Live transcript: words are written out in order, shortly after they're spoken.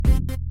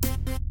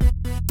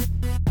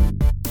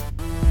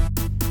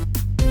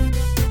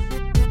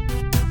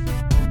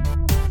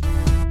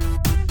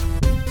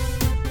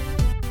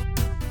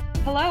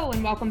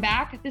welcome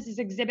back. This is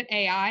Exhibit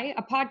AI,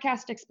 a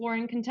podcast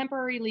exploring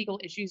contemporary legal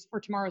issues for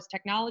tomorrow's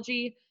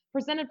technology,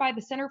 presented by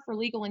the Center for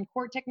Legal and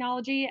Court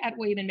Technology at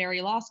William & Mary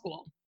Law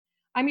School.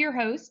 I'm your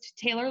host,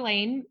 Taylor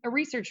Lane, a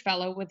research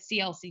fellow with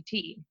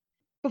CLCT.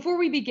 Before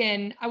we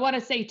begin, I want to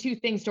say two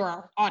things to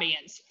our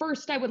audience.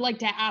 First, I would like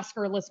to ask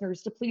our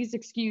listeners to please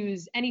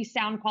excuse any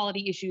sound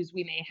quality issues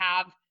we may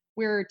have.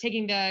 We're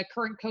taking the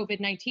current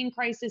COVID-19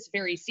 crisis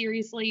very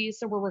seriously,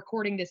 so we're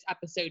recording this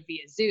episode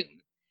via Zoom.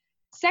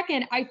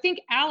 Second, I think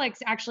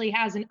Alex actually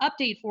has an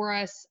update for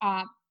us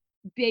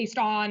based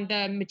on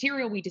the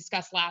material we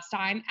discussed last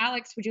time.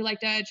 Alex, would you like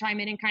to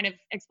chime in and kind of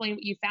explain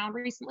what you found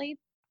recently?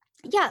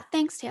 Yeah,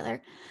 thanks,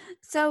 Taylor.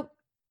 So,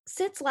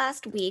 since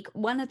last week,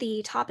 one of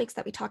the topics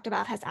that we talked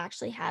about has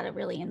actually had a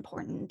really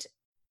important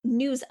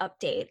news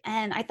update.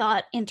 And I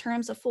thought, in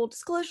terms of full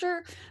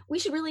disclosure, we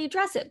should really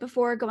address it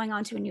before going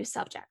on to a new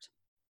subject.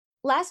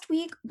 Last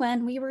week,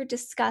 when we were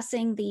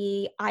discussing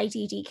the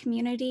IDD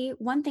community,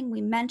 one thing we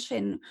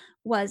mentioned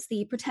was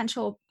the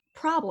potential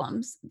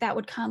problems that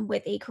would come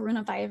with a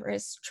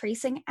coronavirus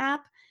tracing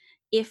app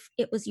if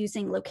it was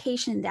using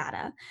location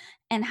data,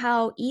 and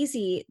how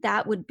easy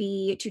that would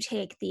be to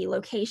take the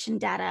location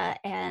data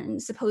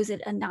and supposed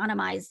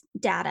anonymized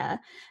data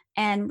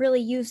and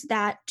really use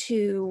that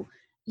to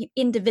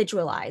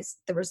individualize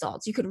the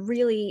results. You could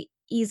really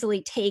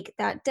easily take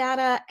that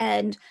data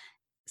and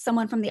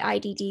someone from the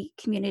IDD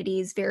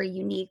community's very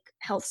unique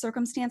health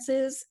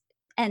circumstances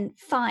and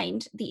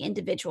find the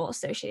individual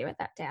associated with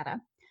that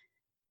data.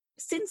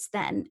 Since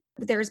then,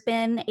 there's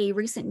been a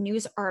recent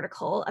news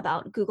article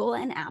about Google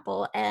and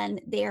Apple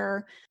and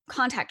their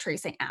contact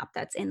tracing app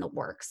that's in the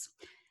works.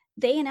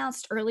 They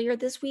announced earlier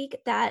this week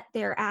that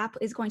their app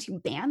is going to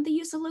ban the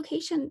use of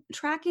location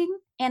tracking,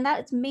 and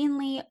that's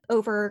mainly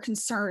over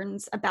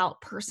concerns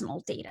about personal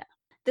data.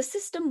 The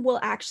system will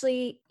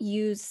actually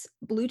use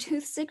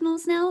Bluetooth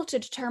signals now to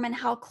determine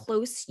how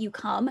close you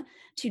come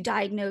to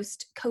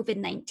diagnosed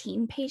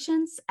COVID-19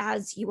 patients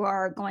as you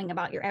are going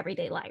about your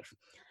everyday life.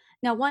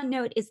 Now, one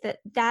note is that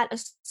that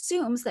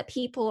assumes that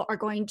people are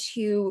going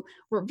to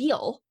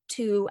reveal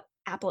to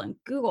Apple and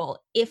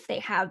Google if they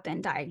have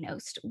been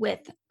diagnosed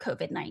with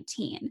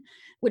COVID-19,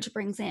 which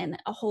brings in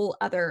a whole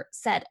other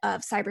set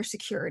of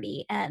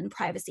cybersecurity and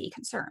privacy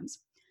concerns.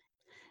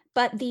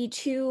 But the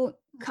two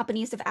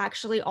companies have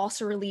actually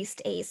also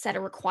released a set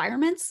of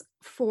requirements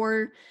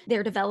for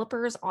their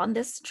developers on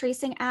this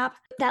tracing app.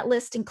 That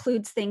list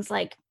includes things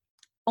like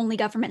only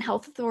government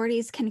health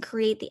authorities can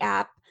create the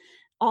app.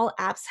 All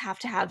apps have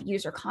to have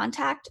user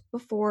contact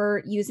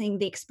before using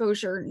the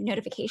exposure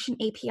notification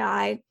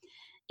API.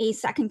 A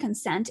second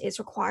consent is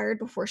required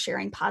before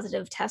sharing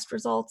positive test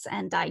results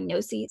and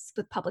diagnoses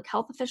with public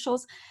health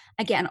officials.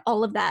 Again,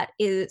 all of that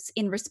is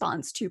in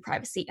response to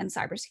privacy and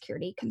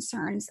cybersecurity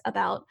concerns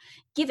about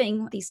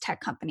giving these tech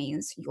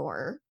companies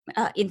your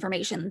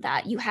information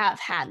that you have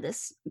had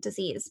this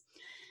disease.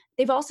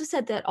 They've also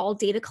said that all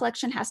data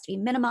collection has to be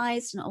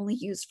minimized and only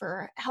used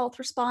for health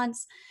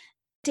response.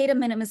 Data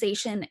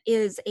minimization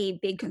is a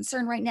big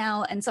concern right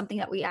now and something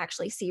that we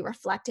actually see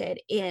reflected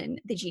in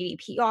the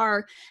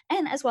GDPR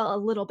and as well a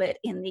little bit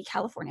in the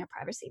California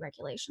privacy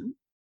regulation.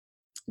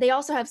 They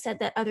also have said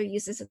that other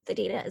uses of the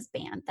data is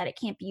banned, that it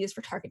can't be used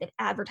for targeted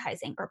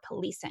advertising or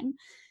policing.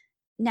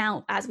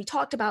 Now, as we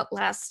talked about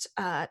last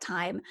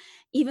time,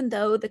 even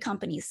though the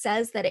company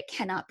says that it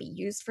cannot be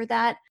used for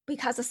that,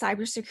 because of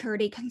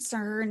cybersecurity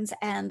concerns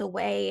and the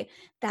way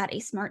that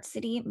a smart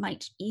city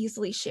might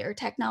easily share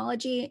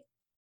technology,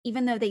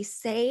 even though they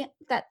say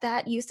that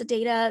that use of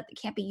data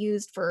can't be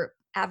used for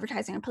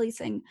advertising and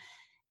policing,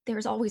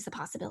 there's always the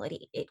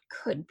possibility it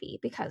could be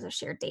because of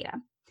shared data.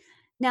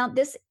 Now,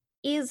 this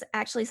is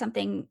actually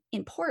something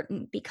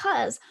important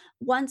because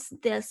once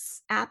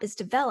this app is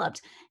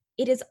developed,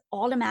 it is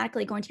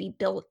automatically going to be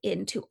built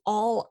into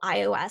all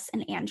iOS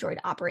and Android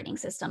operating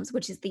systems,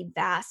 which is the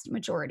vast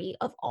majority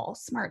of all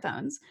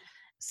smartphones.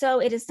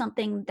 So it is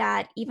something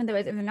that, even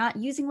though they're not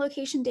using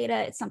location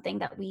data, it's something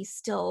that we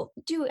still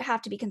do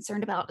have to be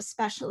concerned about,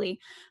 especially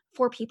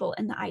for people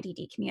in the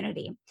IDD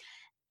community.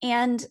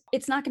 And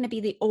it's not going to be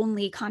the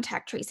only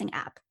contact tracing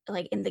app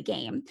like in the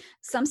game.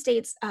 Some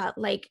states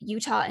like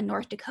Utah and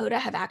North Dakota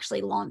have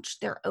actually launched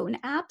their own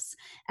apps,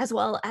 as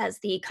well as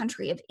the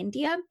country of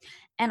India.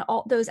 And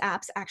all those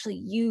apps actually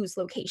use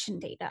location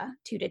data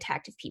to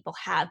detect if people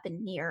have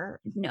been near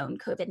known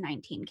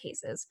COVID-19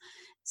 cases.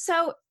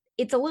 So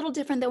it's a little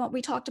different than what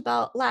we talked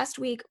about last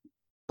week,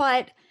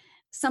 but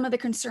some of the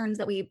concerns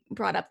that we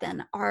brought up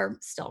then are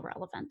still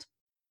relevant.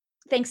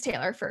 Thanks,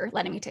 Taylor, for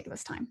letting me take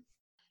this time.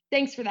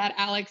 Thanks for that,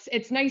 Alex.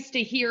 It's nice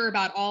to hear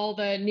about all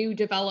the new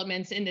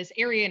developments in this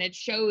area, and it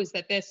shows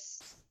that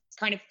this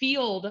kind of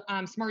field,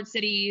 smart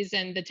cities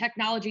and the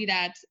technology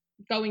that's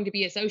going to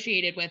be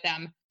associated with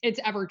them, it's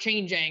ever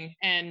changing,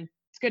 and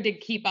it's good to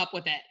keep up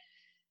with it.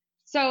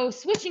 So,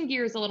 switching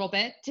gears a little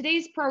bit,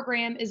 today's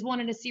program is one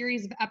in a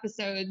series of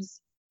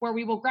episodes where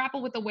we will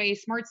grapple with the way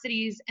smart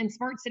cities and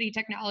smart city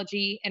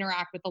technology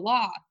interact with the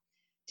law.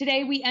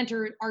 Today, we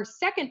enter our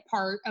second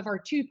part of our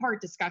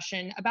two-part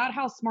discussion about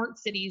how smart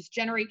cities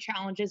generate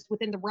challenges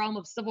within the realm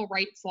of civil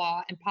rights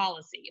law and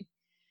policy.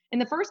 In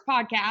the first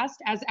podcast,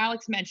 as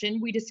Alex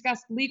mentioned, we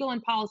discussed legal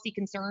and policy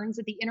concerns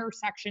at the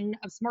intersection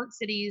of smart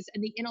cities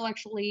and the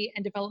intellectually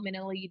and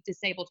developmentally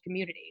disabled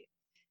community.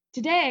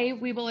 Today,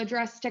 we will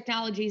address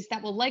technologies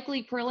that will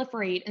likely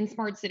proliferate in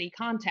smart city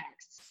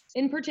contexts.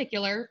 In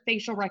particular,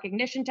 facial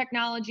recognition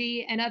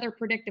technology and other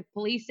predictive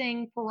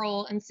policing,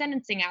 parole, and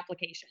sentencing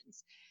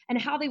applications, and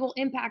how they will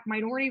impact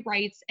minority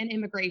rights and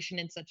immigration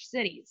in such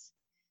cities.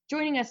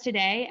 Joining us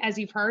today, as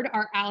you've heard,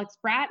 are Alex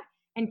Pratt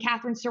and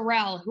Catherine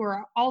Sorrell, who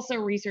are also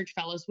research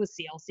fellows with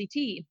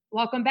CLCT.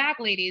 Welcome back,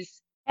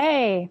 ladies.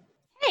 Hey.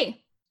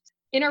 Hey.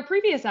 In our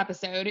previous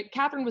episode,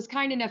 Catherine was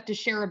kind enough to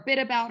share a bit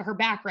about her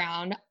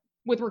background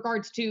with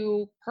regards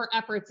to her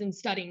efforts in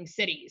studying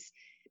cities.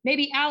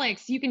 Maybe,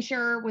 Alex, you can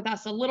share with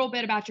us a little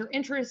bit about your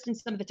interest in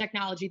some of the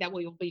technology that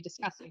we will be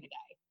discussing today.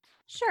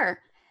 Sure.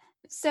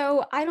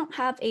 So I don't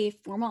have a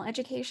formal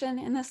education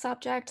in this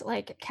subject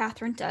like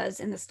Catherine does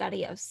in the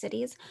study of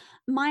cities.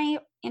 My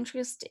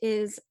interest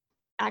is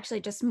actually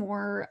just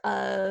more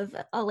of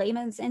a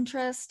layman's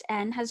interest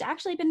and has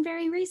actually been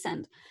very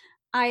recent.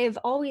 I've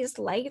always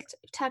liked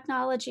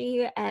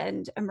technology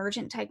and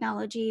emergent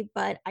technology,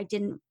 but I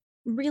didn't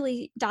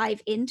really dive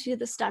into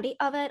the study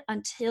of it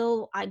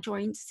until I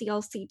joined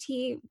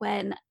CLCT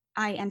when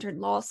I entered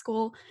law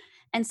school.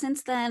 And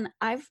since then,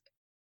 I've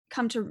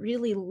come to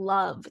really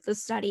love the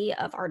study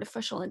of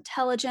artificial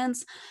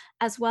intelligence,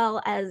 as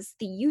well as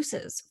the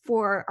uses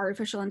for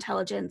artificial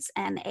intelligence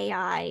and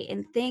AI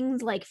in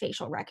things like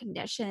facial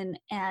recognition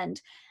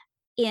and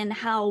in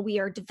how we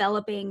are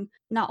developing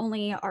not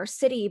only our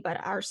city,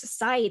 but our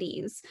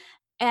societies.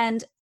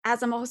 And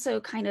as I'm also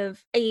kind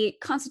of a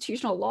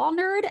constitutional law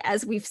nerd,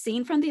 as we've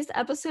seen from these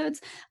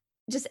episodes,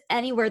 just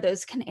anywhere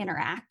those can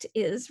interact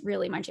is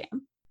really my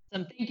jam.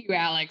 Thank you,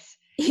 Alex.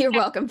 You're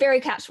welcome. Very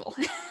casual.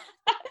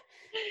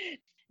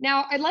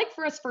 Now, I'd like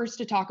for us first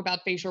to talk about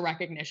facial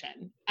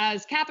recognition.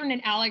 As Catherine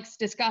and Alex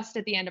discussed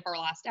at the end of our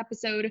last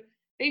episode,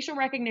 facial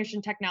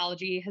recognition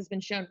technology has been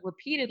shown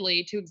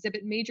repeatedly to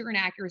exhibit major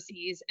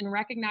inaccuracies in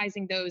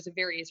recognizing those of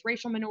various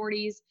racial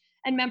minorities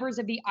and members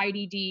of the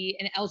IDD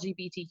and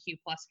LGBTQ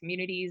plus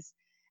communities,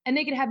 and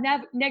they can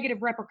have negative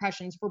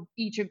repercussions for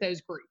each of those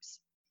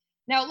groups.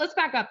 Now, let's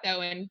back up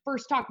though and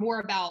first talk more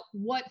about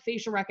what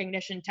facial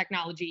recognition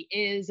technology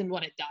is and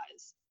what it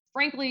does.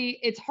 Frankly,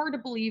 it's hard to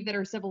believe that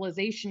our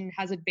civilization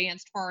has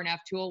advanced far enough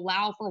to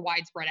allow for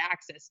widespread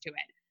access to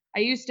it. I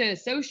used to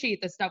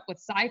associate this stuff with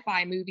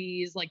sci-fi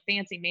movies like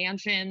fancy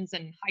mansions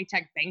and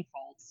high-tech bank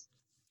vaults.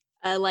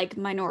 Like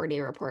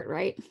Minority Report,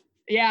 right?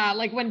 Yeah,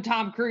 like when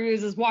Tom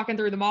Cruise is walking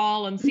through the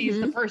mall and sees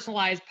the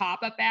personalized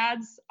pop-up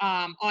ads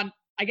on,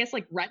 I guess,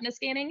 like retina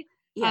scanning,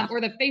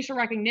 or the facial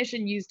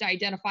recognition used to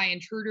identify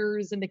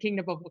intruders in the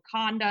Kingdom of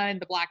Wakanda in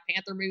the Black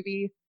Panther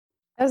movie.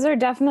 Those are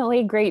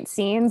definitely great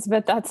scenes,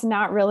 but that's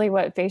not really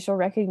what facial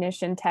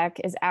recognition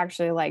tech is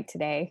actually like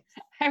today.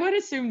 I would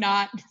assume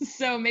not.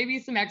 So maybe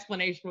some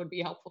explanation would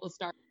be helpful to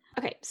start.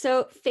 Okay,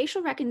 so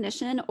facial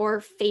recognition,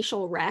 or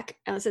facial rec,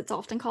 as it's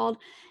often called,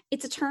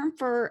 it's a term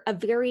for a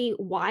very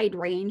wide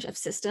range of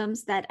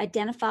systems that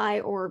identify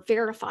or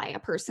verify a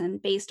person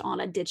based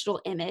on a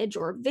digital image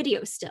or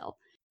video still.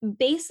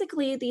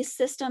 Basically, these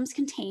systems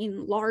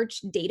contain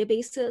large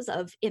databases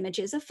of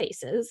images of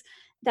faces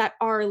that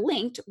are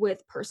linked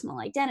with personal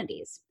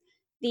identities.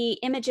 The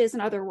images,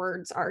 in other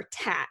words, are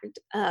tagged.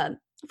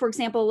 For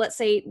example, let's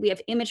say we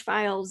have image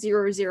file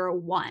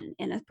 001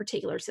 in a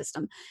particular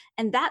system,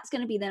 and that's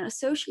going to be then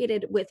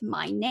associated with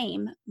my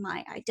name,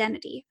 my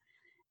identity.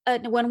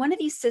 When one of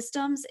these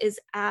systems is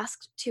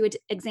asked to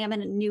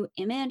examine a new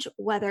image,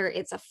 whether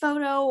it's a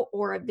photo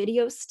or a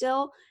video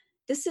still,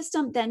 the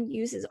system then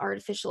uses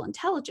artificial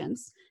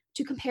intelligence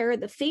to compare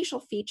the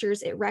facial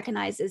features it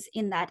recognizes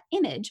in that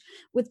image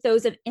with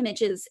those of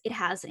images it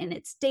has in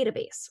its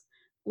database.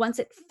 Once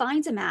it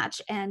finds a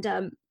match, and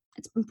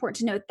it's important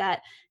to note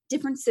that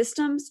different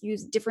systems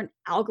use different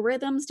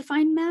algorithms to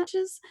find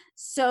matches,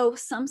 so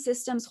some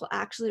systems will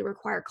actually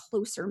require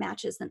closer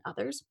matches than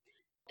others.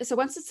 So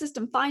once the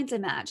system finds a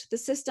match, the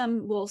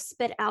system will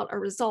spit out a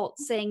result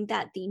saying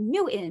that the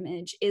new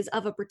image is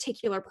of a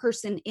particular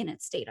person in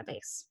its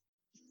database.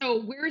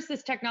 So where is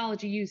this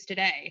technology used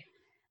today?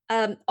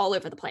 All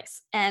over the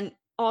place, and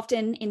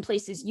often in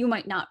places you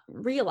might not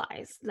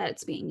realize that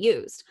it's being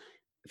used.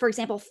 For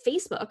example,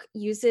 Facebook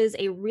uses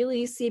a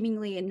really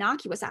seemingly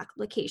innocuous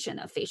application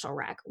of facial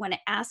rec when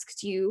it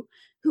asks you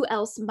who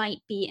else might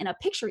be in a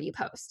picture you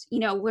post,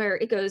 where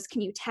it goes,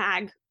 can you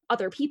tag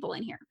other people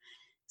in here?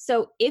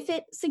 So if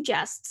it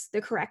suggests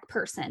the correct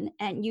person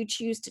and you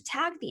choose to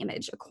tag the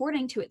image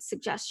according to its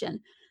suggestion,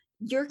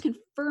 you're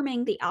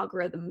confirming the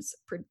algorithm's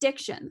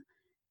prediction.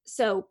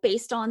 So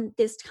based on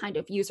this kind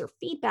of user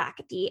feedback,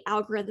 the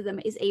algorithm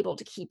is able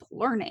to keep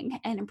learning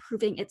and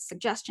improving its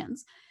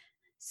suggestions.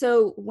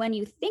 So when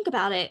you think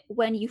about it,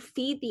 when you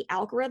feed the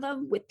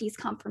algorithm with these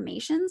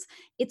confirmations,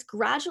 it's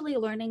gradually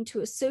learning to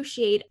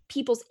associate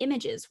people's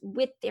images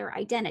with their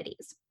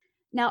identities.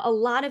 Now, a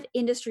lot of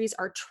industries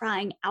are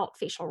trying out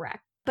facial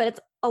rec, but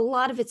a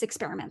lot of it's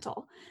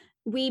experimental.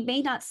 We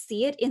may not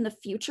see it in the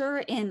future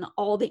in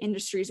all the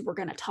industries we're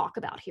going to talk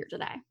about here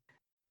today.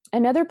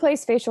 Another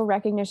place facial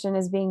recognition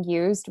is being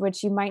used,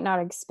 which you might not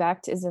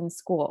expect, is in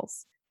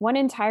schools. One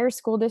entire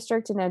school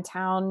district in a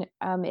town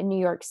in New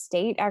York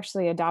State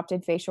actually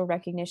adopted facial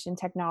recognition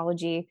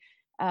technology,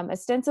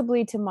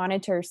 ostensibly to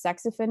monitor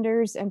sex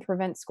offenders and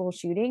prevent school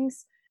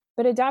shootings.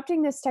 But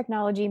adopting this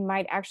technology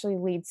might actually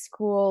lead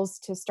schools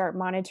to start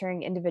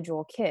monitoring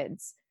individual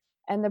kids.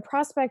 And the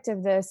prospect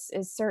of this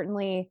is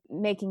certainly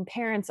making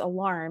parents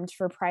alarmed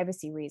for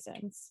privacy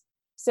reasons.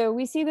 So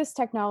we see this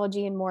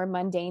technology in more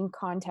mundane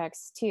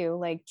contexts too,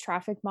 like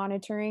traffic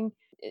monitoring.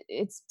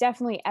 It's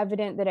definitely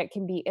evident that it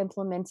can be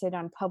implemented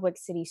on public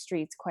city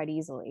streets quite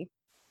easily.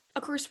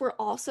 Of course, we're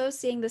also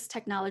seeing this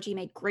technology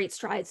make great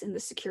strides in the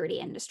security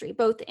industry,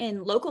 both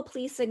in local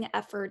policing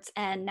efforts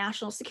and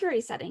national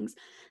security settings,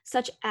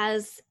 such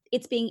as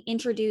it's being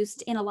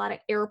introduced in a lot of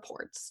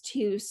airports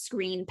to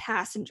screen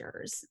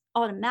passengers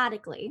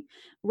automatically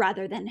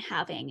rather than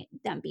having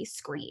them be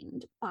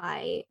screened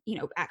by,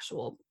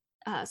 actual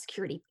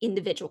security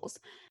individuals.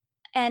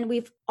 And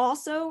we've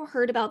also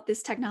heard about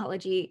this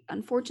technology,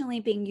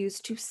 unfortunately, being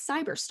used to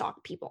cyberstalk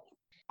people.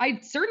 I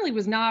certainly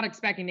was not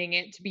expecting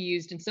it to be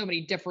used in so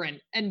many different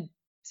and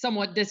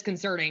somewhat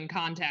disconcerting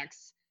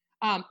contexts.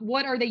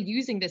 What are they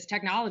using this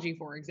technology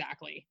for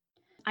exactly?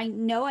 I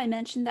know I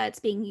mentioned that it's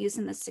being used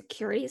in the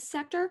security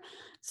sector,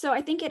 so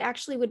I think it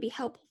actually would be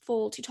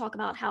helpful to talk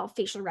about how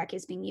facial rec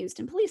is being used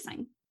in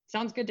policing.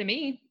 Sounds good to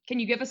me.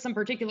 Can you give us some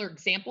particular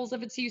examples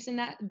of its use in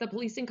the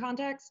policing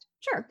context?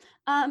 Sure.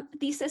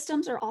 These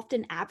systems are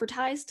often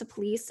advertised to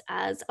police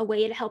as a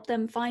way to help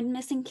them find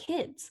missing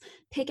kids,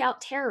 pick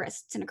out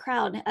terrorists in a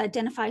crowd,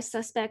 identify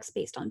suspects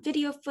based on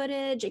video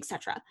footage,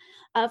 etc.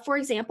 For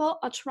example,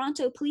 a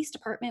Toronto police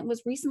department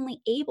was recently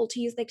able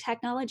to use the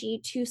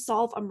technology to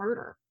solve a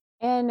murder.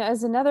 And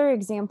as another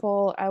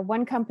example,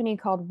 one company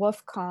called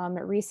Wolfcom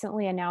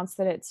recently announced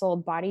that it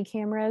sold body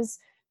cameras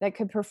that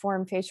could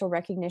perform facial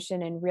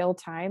recognition in real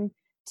time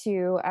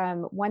to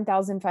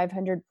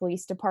 1,500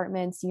 police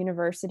departments,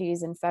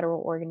 universities, and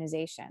federal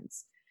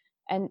organizations.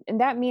 And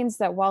that means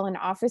that while an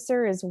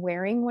officer is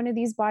wearing one of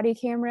these body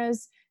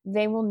cameras,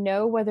 they will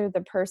know whether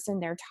the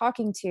person they're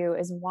talking to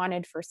is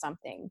wanted for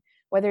something,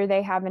 whether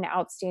they have an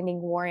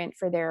outstanding warrant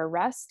for their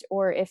arrest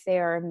or if they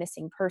are a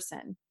missing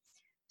person.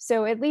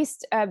 So at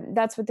least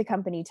that's what the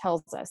company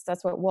tells us.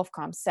 That's what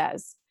Wolfcom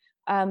says.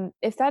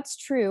 If that's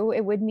true,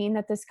 it would mean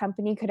that this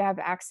company could have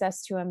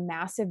access to a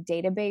massive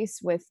database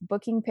with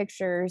booking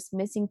pictures,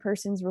 missing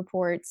persons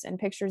reports, and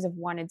pictures of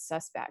wanted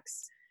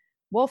suspects.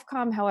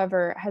 Wolfcom,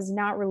 however, has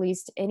not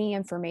released any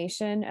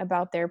information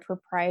about their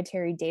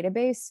proprietary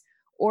database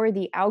or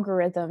the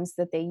algorithms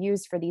that they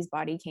use for these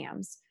body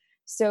cams.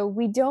 So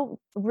we don't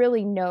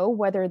really know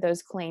whether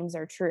those claims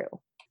are true.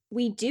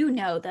 We do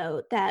know,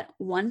 though, that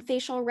one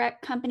facial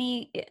rec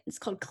company, it's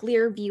called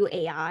Clearview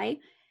AI,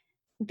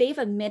 they've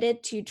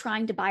admitted to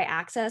trying to buy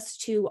access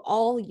to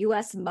all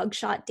US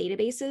mugshot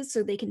databases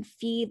so they can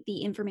feed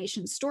the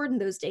information stored in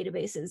those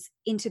databases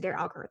into their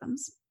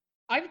algorithms.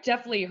 I've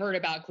definitely heard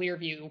about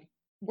Clearview.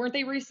 Weren't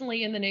they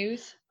recently in the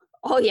news?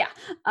 Oh, yeah.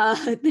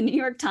 The New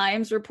York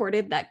Times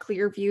reported that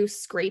Clearview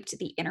scraped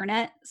the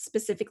internet,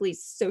 specifically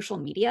social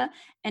media,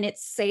 and it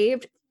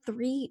saved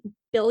 3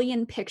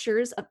 billion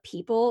pictures of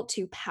people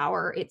to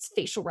power its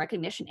facial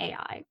recognition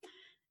AI.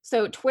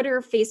 So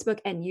Twitter, Facebook,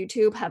 and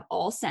YouTube have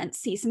all sent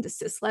cease and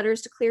desist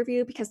letters to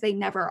Clearview because they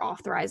never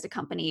authorized a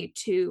company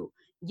to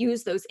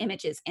use those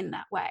images in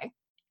that way.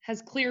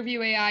 Has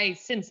Clearview AI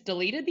since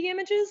deleted the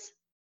images?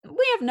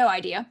 We have no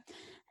idea.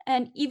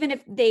 And even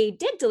if they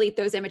did delete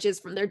those images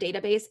from their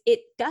database,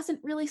 it doesn't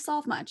really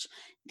solve much.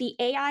 The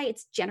AI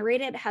it's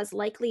generated has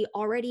likely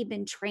already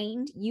been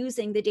trained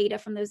using the data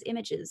from those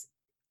images.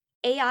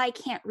 AI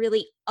can't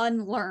really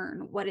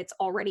unlearn what it's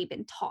already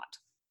been taught.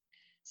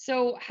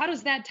 So, how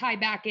does that tie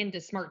back into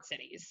smart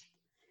cities?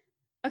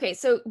 Okay,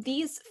 so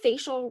these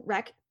facial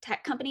rec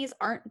tech companies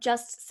aren't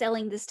just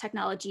selling this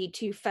technology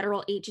to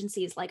federal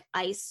agencies like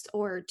ICE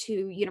or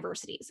to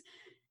universities.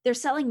 They're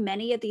selling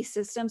many of these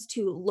systems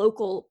to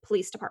local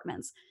police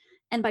departments.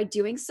 And by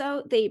doing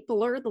so, they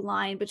blur the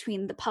line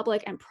between the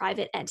public and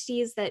private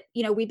entities that,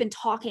 we've been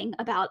talking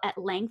about at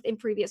length in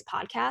previous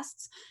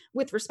podcasts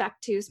with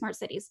respect to smart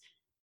cities.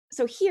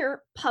 So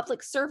here,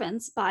 public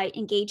servants, by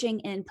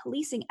engaging in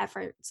policing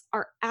efforts,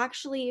 are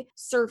actually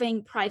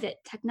serving private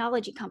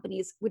technology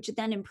companies, which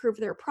then improve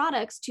their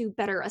products to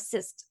better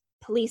assist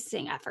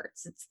policing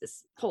efforts. It's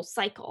this whole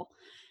cycle,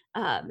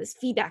 this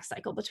feedback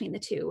cycle between the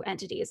two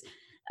entities.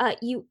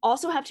 You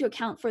also have to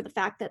account for the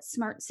fact that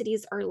smart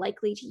cities are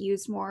likely to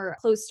use more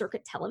closed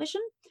circuit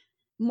television.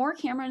 More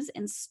cameras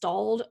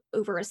installed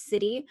over a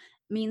city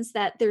means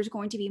that there's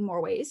going to be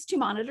more ways to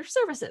monitor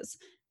services.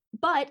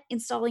 But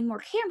installing more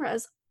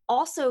cameras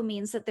also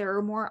means that there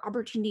are more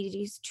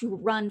opportunities to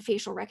run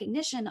facial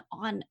recognition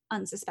on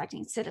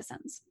unsuspecting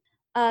citizens.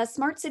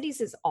 Smart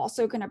cities is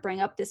also going to bring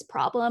up this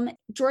problem.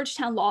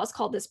 Georgetown Laws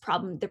called this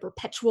problem the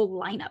perpetual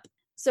lineup.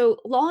 So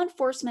law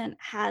enforcement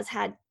has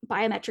had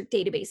biometric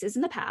databases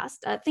in the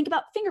past. Think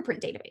about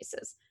fingerprint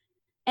databases.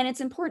 And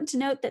it's important to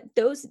note that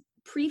those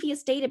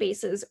previous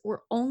databases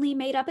were only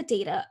made up of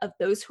data of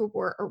those who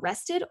were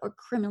arrested or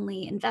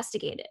criminally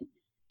investigated.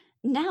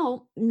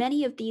 Now,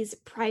 many of these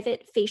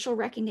private facial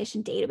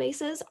recognition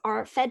databases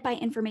are fed by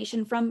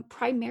information from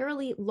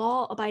primarily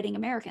law abiding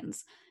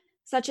Americans,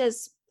 such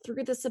as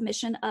through the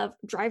submission of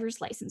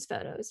driver's license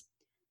photos.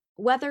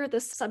 Whether the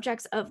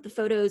subjects of the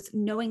photos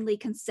knowingly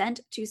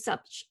consent to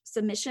such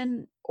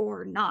submission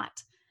or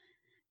not.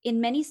 In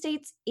many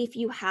states, if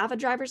you have a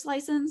driver's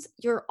license,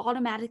 you're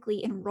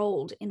automatically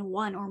enrolled in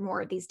one or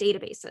more of these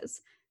databases.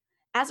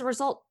 As a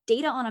result,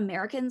 data on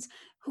Americans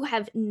who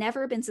have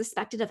never been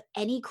suspected of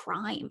any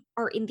crime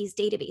are in these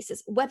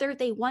databases, whether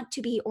they want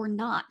to be or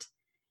not.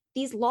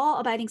 These law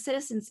abiding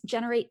citizens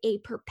generate a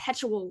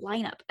perpetual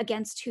lineup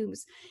against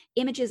whose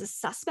images as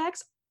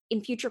suspects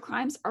in future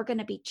crimes are going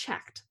to be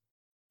checked.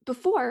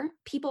 Before,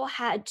 people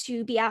had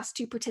to be asked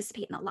to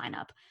participate in the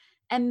lineup,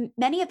 and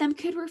many of them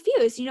could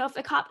refuse. If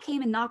a cop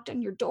came and knocked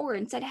on your door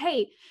and said,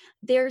 "Hey,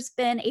 there's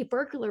been a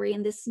burglary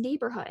in this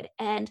neighborhood,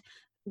 and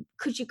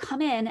could you come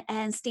in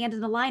and stand in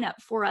the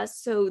lineup for us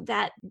so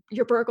that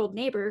your burgled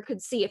neighbor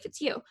could see if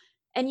it's you?"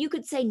 And you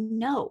could say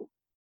no.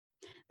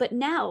 But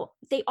now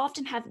they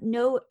often have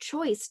no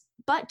choice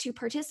but to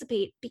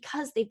participate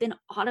because they've been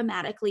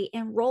automatically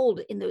enrolled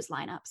in those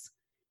lineups.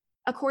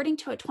 According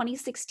to a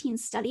 2016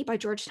 study by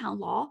Georgetown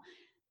Law,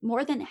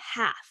 more than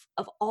half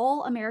of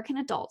all American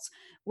adults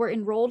were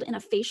enrolled in a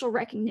facial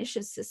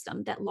recognition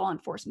system that law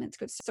enforcement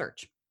could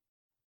search.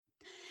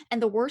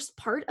 And the worst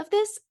part of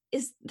this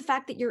is the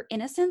fact that your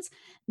innocence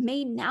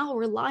may now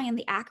rely on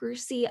the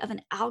accuracy of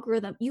an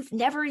algorithm you've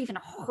never even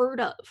heard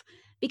of,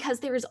 because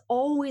there is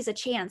always a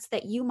chance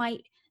that you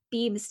might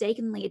be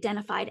mistakenly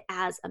identified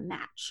as a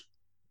match.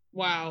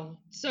 Wow.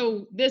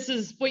 So this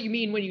is what you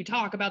mean when you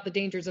talk about the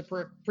dangers of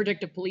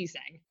predictive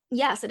policing.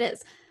 Yes, it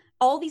is.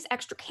 All these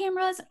extra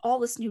cameras, all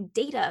this new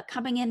data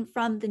coming in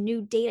from the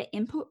new data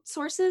input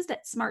sources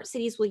that smart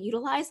cities will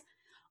utilize,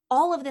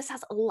 all of this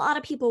has a lot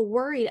of people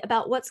worried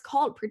about what's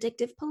called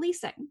predictive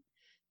policing.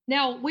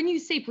 Now, when you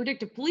say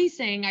predictive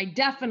policing, I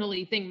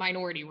definitely think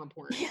Minority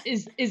Report.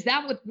 Is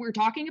that what we're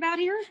talking about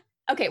here?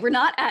 Okay, we're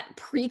not at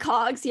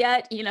precogs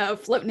yet,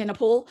 floating in a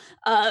pool,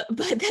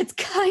 but that's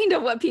kind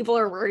of what people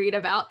are worried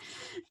about.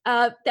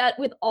 That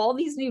with all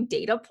these new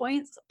data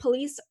points,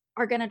 police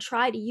are going to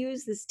try to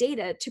use this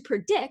data to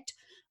predict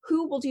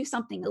who will do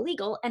something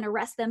illegal and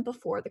arrest them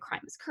before the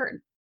crime has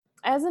occurred.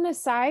 As an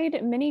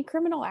aside, many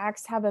criminal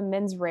acts have a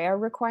mens rea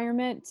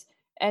requirement,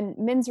 and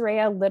mens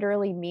rea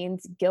literally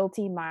means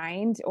guilty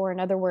mind, or in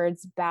other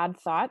words, bad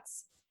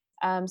thoughts.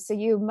 So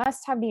you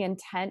must have the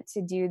intent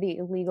to do the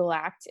illegal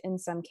act in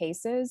some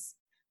cases.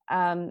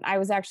 I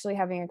was actually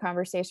having a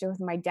conversation with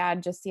my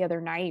dad just the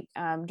other night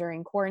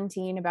during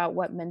quarantine about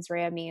what mens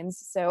rea means.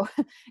 So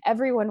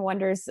everyone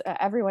wonders,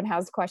 everyone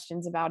has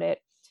questions about it.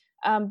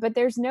 But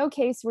there's no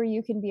case where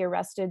you can be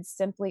arrested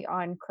simply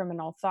on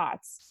criminal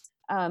thoughts.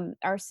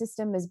 Our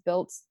system is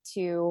built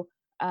to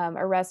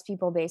arrest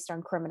people based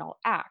on criminal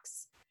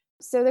acts.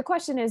 So the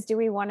question is, do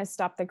we want to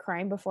stop the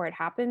crime before it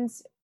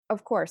happens?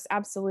 Of course,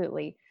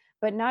 absolutely,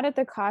 but not at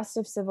the cost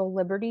of civil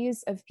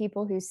liberties of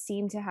people who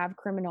seem to have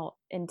criminal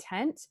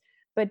intent,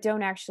 but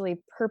don't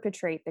actually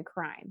perpetrate the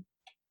crime.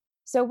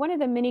 So one of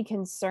the many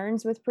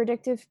concerns with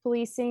predictive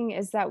policing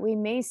is that we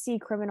may see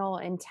criminal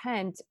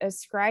intent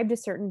ascribed to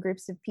certain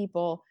groups of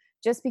people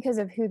just because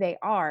of who they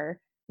are,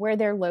 where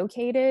they're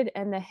located,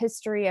 and the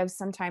history of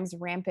sometimes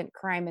rampant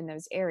crime in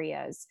those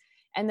areas,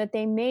 and that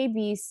they may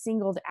be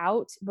singled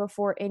out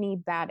before any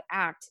bad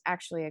act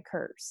actually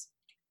occurs.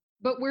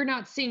 But we're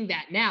not seeing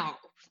that now,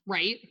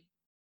 right?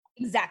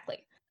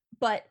 Exactly.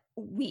 But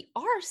we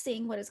are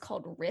seeing what is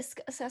called risk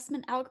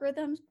assessment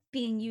algorithms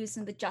being used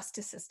in the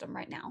justice system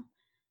right now.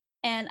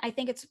 And I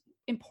think it's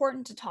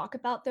important to talk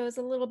about those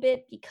a little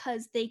bit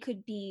because they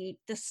could be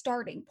the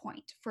starting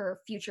point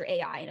for future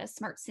AI in a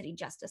smart city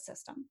justice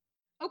system.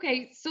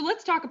 Okay, so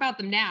let's talk about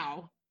them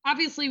now.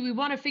 Obviously, we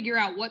want to figure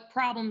out what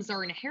problems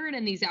are inherent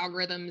in these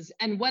algorithms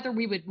and whether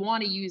we would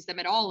want to use them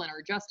at all in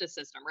our justice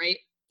system, right?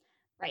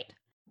 Right.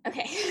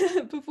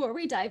 Okay. Before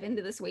we dive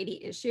into this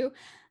weighty issue,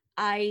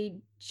 I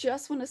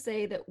just want to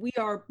say that we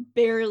are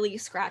barely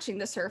scratching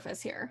the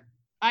surface here.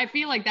 I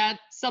feel like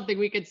that's something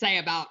we could say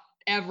about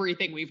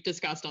everything we've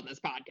discussed on this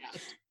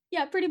podcast.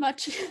 Yeah, pretty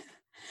much.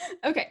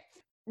 Okay.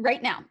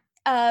 Right now,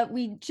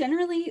 we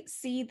generally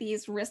see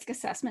these risk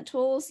assessment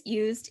tools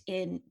used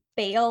in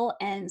bail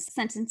and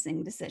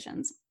sentencing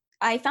decisions.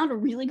 I found a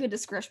really good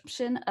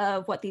description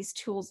of what these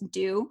tools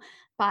do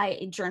by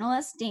a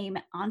journalist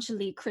named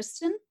Anjali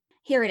Kristen.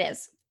 Here it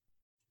is.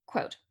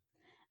 Quote,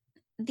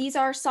 "These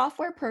are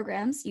software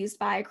programs used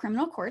by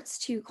criminal courts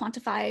to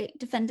quantify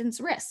defendants'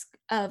 risk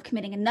of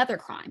committing another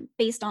crime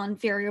based on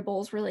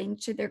variables relating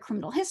to their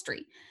criminal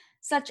history,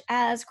 such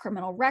as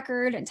criminal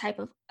record and type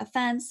of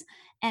offense,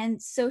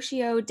 and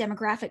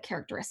socio-demographic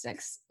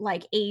characteristics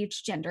like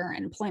age, gender,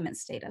 and employment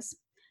status.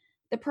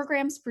 The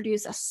programs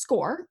produce a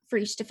score for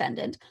each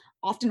defendant,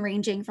 often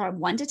ranging from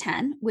 1 to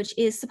 10, which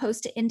is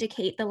supposed to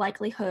indicate the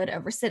likelihood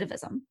of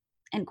recidivism,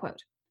 end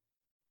quote.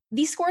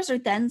 These scores are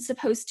then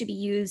supposed to be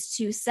used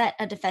to set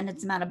a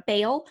defendant's amount of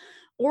bail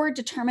or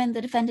determine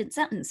the defendant's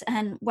sentence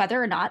and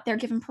whether or not they're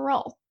given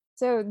parole.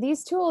 So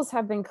these tools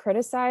have been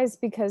criticized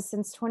because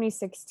since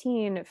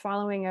 2016,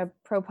 following a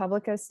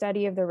ProPublica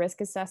study of the risk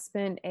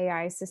assessment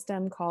AI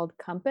system called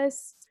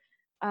Compass,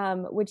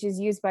 which is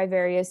used by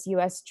various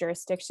US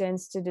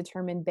jurisdictions to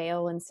determine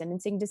bail and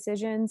sentencing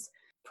decisions,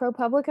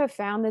 ProPublica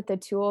found that the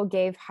tool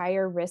gave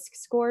higher risk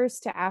scores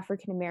to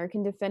African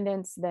American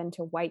defendants than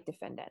to white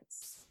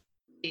defendants.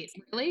 Wait,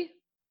 really?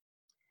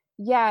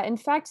 Yeah, in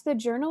fact, the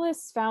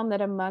journalists found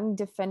that among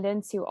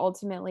defendants who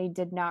ultimately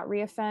did not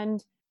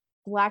reoffend,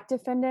 Black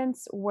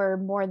defendants were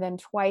more than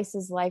twice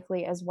as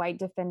likely as white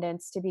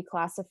defendants to be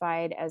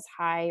classified as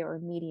high or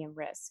medium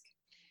risk.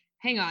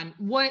 Hang on.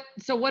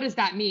 So what does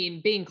that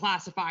mean, being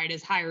classified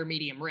as high or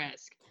medium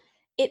risk?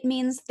 It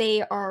means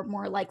they are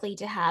more likely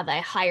to have a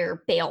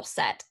higher bail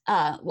set,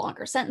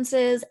 longer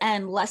sentences,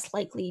 and less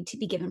likely to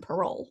be given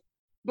parole.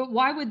 But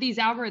why would these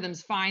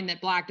algorithms find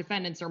that Black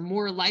defendants are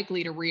more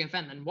likely to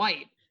reoffend than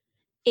white?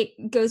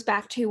 It goes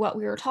back to what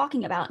we were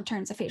talking about in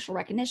terms of facial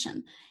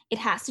recognition. It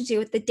has to do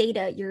with the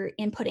data you're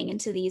inputting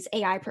into these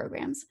AI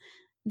programs.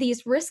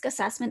 These risk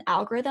assessment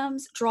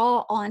algorithms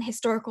draw on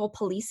historical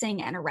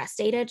policing and arrest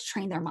data to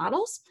train their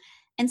models.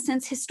 And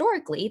since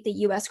historically the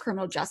US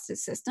criminal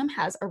justice system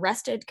has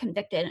arrested,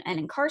 convicted, and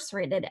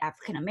incarcerated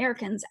African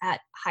Americans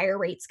at higher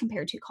rates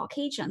compared to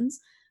Caucasians,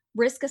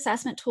 risk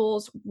assessment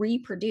tools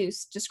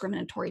reproduce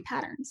discriminatory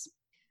patterns.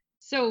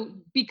 So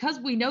because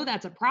we know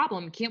that's a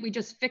problem, can't we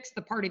just fix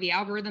the part of the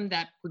algorithm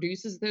that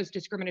produces those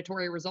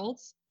discriminatory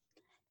results?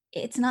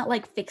 It's not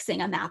like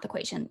fixing a math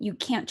equation. You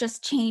can't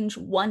just change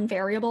one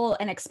variable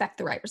and expect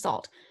the right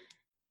result.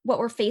 What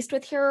we're faced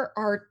with here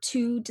are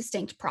two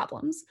distinct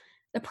problems: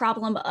 the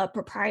problem of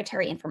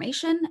proprietary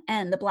information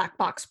and the black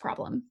box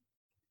problem.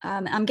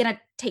 I'm going to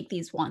take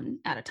these one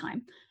at a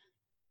time.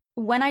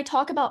 When I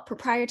talk about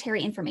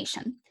proprietary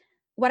information,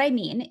 what I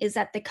mean is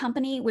that the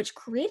company which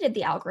created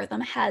the algorithm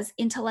has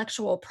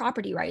intellectual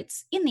property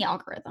rights in the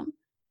algorithm.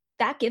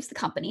 That gives the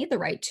company the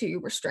right to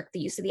restrict the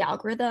use of the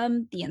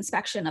algorithm, the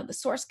inspection of the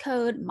source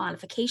code,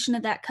 modification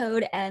of that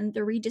code, and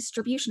the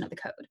redistribution of the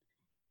code.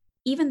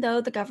 Even though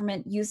the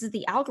government uses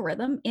the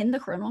algorithm in the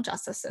criminal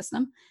justice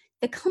system,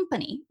 the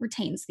company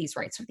retains these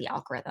rights for the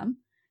algorithm.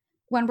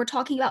 When we're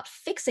talking about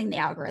fixing the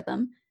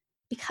algorithm,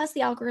 because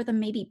the algorithm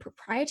may be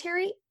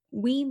proprietary,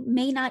 we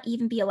may not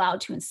even be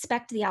allowed to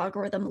inspect the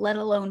algorithm, let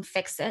alone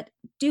fix it,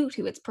 due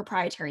to its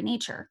proprietary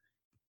nature.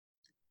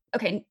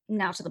 Okay,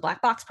 now to the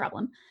black box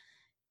problem.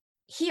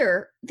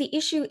 Here, the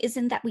issue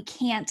isn't that we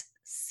can't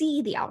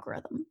see the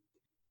algorithm.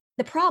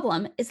 The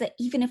problem is that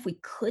even if we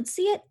could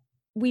see it,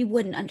 we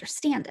wouldn't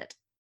understand it.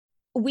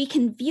 We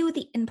can view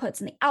the inputs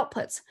and the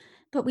outputs,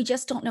 but we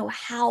just don't know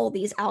how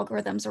these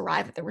algorithms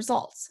arrive at the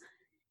results.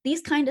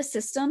 These kind of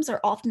systems are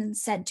often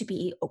said to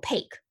be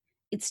opaque.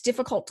 It's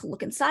difficult to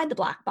look inside the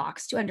black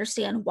box to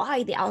understand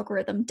why the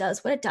algorithm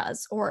does what it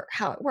does or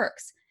how it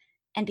works.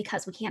 And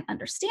because we can't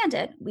understand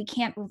it, we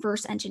can't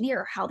reverse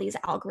engineer how these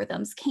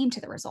algorithms came to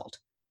the result.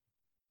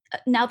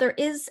 Now, there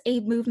is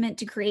a movement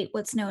to create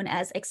what's known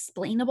as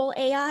explainable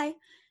AI,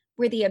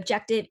 where the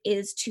objective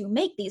is to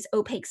make these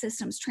opaque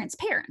systems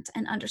transparent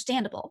and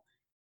understandable.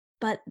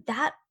 But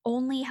that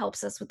only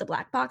helps us with the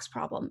black box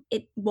problem.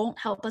 It won't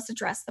help us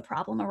address the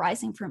problem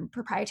arising from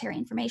proprietary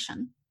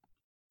information.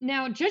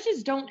 Now,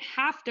 judges don't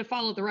have to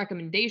follow the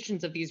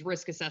recommendations of these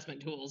risk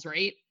assessment tools,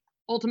 right?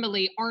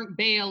 Ultimately, aren't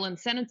bail and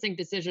sentencing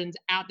decisions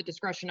at the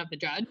discretion of the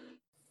judge?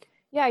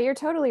 Yeah, you're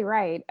totally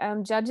right.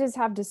 Judges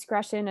have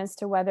discretion as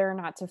to whether or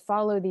not to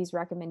follow these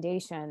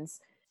recommendations,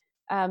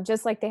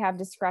 just like they have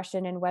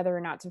discretion in whether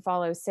or not to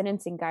follow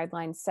sentencing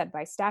guidelines set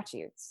by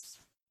statutes.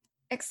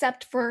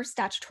 Except for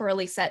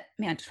statutorily set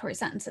mandatory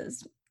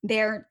sentences.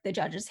 There, the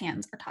judge's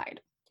hands are tied.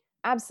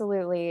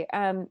 Absolutely.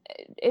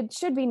 It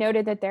should be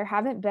noted that there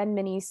haven't been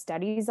many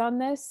studies on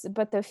this,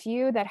 but the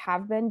few that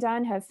have been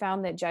done have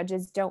found that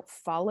judges don't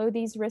follow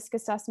these risk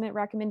assessment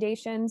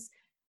recommendations.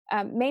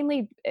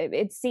 Mainly,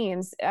 it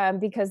seems,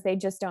 because they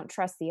just don't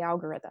trust the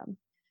algorithm.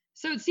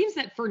 So it seems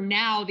that for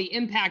now, the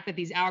impact that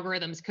these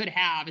algorithms could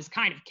have is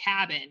kind of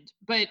cabined.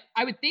 But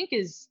I would think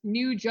as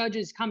new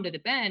judges come to the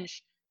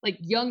bench, like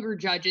younger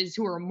judges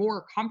who are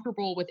more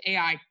comfortable with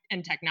AI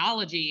and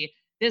technology,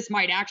 this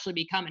might actually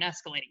become an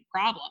escalating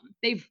problem.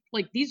 They've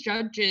like these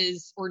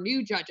judges or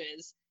new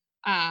judges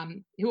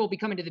who will be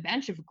coming to the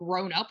bench have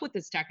grown up with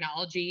this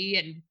technology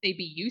and they'd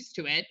be used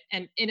to it.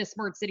 And in a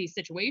smart city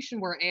situation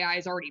where AI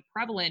is already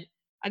prevalent,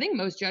 I think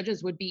most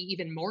judges would be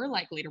even more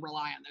likely to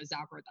rely on those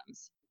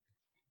algorithms.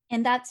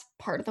 And that's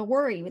part of the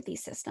worry with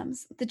these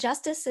systems. The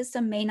justice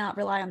system may not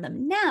rely on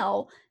them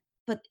now,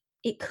 but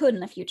it could in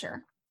the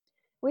future.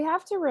 We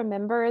have to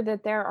remember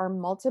that there are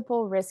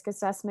multiple risk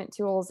assessment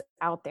tools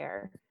out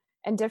there,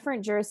 and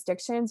different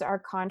jurisdictions are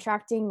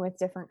contracting with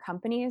different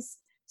companies.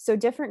 So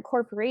different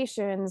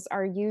corporations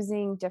are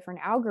using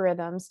different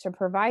algorithms to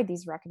provide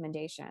these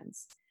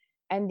recommendations.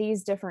 And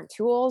these different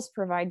tools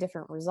provide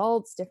different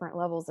results, different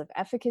levels of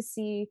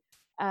efficacy.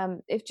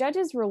 If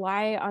judges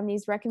rely on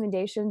these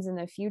recommendations in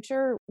the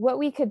future, what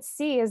we could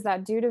see is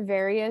that due to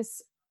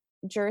various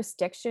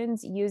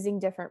jurisdictions using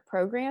different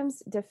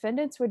programs,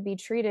 defendants would be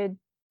treated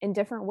in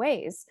different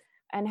ways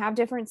and have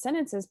different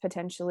sentences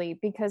potentially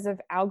because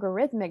of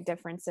algorithmic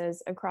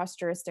differences across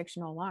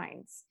jurisdictional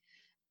lines.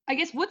 I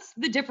guess what's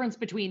the difference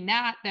between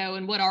that though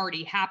and what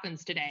already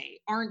happens today?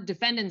 Aren't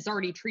defendants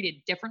already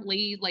treated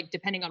differently, like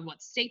depending on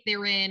what state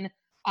they're in,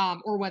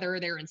 or whether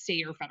they're in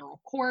state or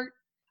federal court?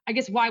 I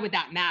guess why would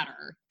that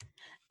matter?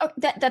 Oh,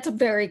 that's a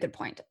very good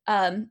point.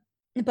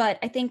 But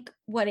I think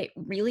what it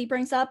really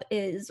brings up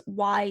is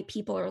why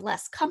people are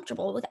less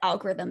comfortable with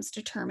algorithms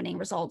determining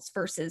results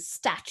versus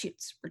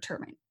statutes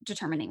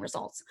determining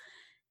results.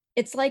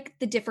 It's like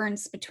the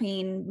difference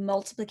between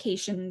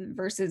multiplication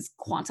versus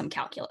quantum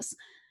calculus.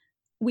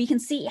 We can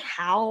see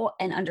how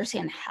and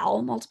understand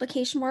how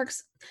multiplication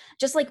works,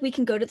 just like we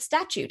can go to the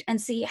statute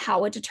and see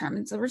how it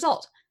determines the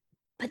result.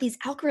 But these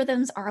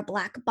algorithms are a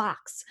black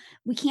box.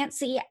 We can't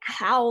see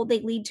how they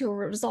lead to a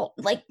result.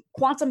 Like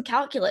quantum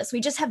calculus, we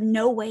just have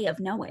no way of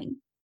knowing.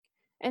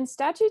 And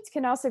statutes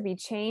can also be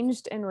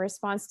changed in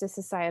response to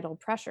societal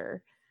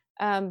pressure.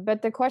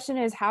 But the question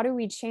is, how do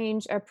we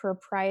change a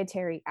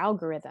proprietary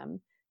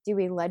algorithm? Do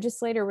we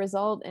legislate a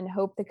result and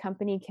hope the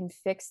company can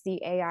fix the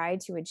AI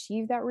to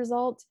achieve that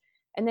result?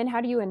 And then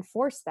how do you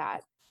enforce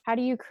that? How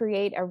do you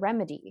create a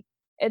remedy?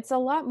 It's a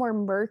lot more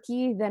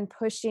murky than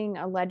pushing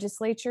a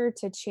legislature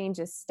to change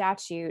a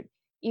statute,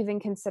 even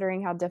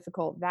considering how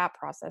difficult that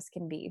process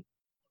can be.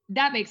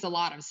 That makes a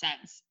lot of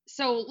sense.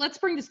 So let's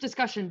bring this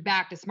discussion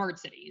back to smart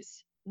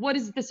cities. What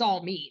does this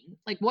all mean?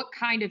 Like, what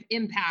kind of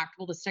impact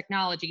will this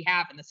technology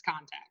have in this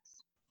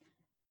context?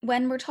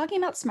 When we're talking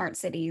about smart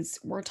cities,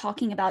 we're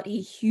talking about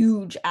a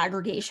huge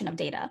aggregation of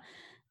data.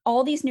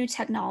 All these new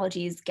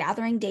technologies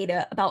gathering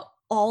data about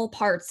all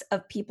parts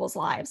of people's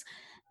lives.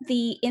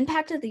 The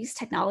impact of these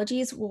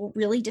technologies will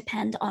really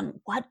depend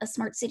on what a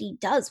smart city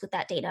does with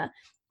that data.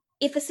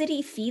 If a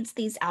city feeds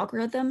these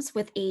algorithms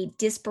with a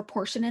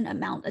disproportionate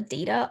amount of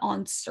data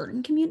on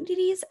certain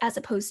communities as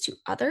opposed to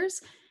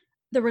others,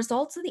 the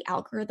results of the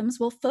algorithms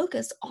will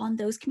focus on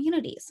those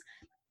communities.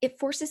 It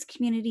forces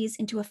communities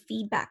into a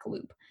feedback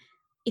loop.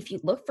 If you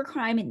look for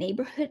crime in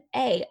neighborhood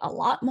A a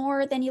lot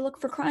more than you look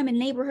for crime in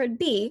neighborhood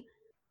B,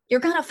 you're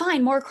going to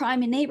find more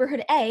crime in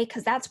neighborhood A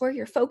because that's where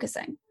you're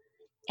focusing.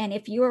 And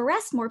if you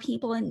arrest more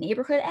people in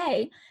neighborhood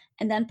A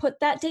and then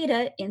put that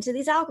data into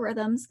these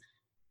algorithms,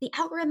 the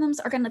algorithms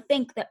are going to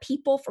think that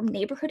people from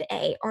neighborhood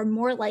A are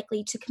more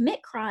likely to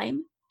commit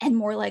crime and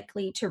more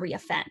likely to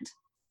reoffend.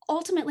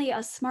 Ultimately,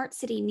 a smart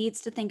city needs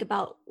to think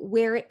about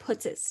where it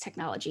puts its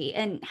technology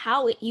and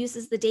how it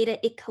uses the data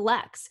it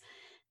collects,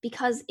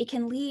 because it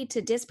can lead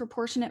to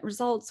disproportionate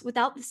results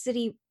without the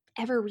city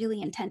ever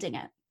really intending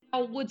it.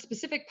 Now, would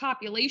specific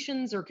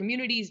populations or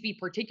communities be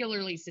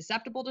particularly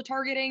susceptible to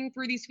targeting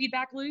through these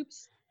feedback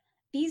loops?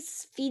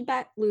 These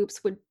feedback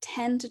loops would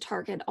tend to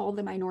target all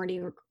the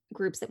minority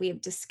groups that we have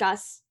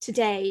discussed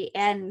today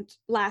and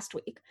last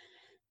week.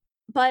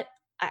 But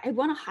I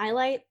want to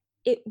highlight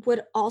it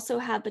would also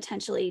have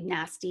potentially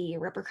nasty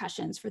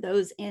repercussions for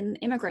those in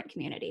immigrant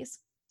communities.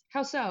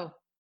 How so?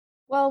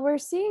 Well, we're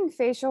seeing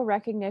facial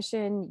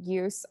recognition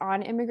use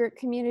on immigrant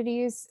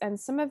communities, and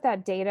some of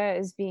that data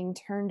is being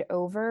turned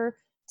over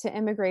to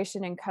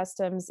Immigration and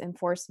Customs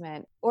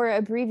Enforcement, or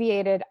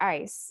abbreviated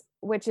ICE,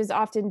 which is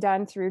often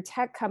done through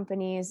tech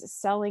companies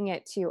selling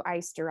it to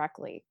ICE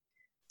directly.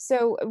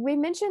 So, we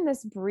mentioned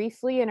this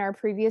briefly in our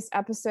previous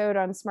episode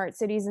on smart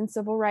cities and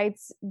civil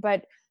rights,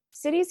 but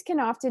cities can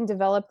often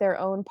develop their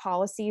own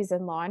policies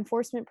and law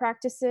enforcement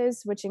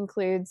practices, which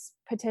includes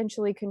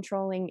potentially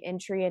controlling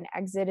entry and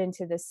exit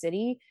into the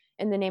city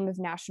in the name of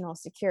national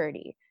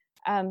security.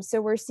 So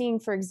we're seeing,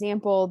 for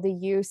example, the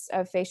use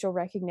of facial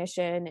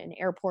recognition in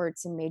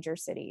airports in major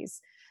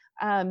cities.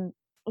 Um,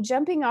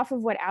 Jumping off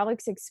of what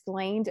Alex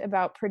explained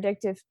about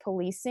predictive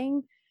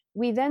policing,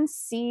 we then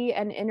see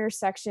an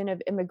intersection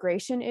of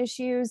immigration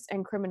issues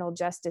and criminal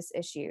justice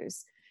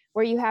issues,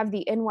 where you have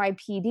the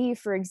NYPD,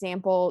 for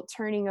example,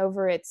 turning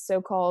over its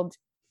so-called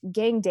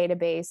gang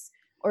database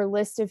or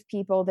list of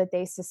people that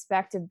they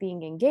suspect of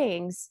being in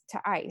gangs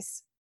to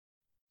ICE,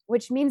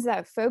 which means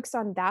that folks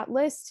on that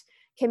list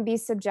can be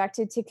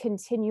subjected to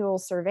continual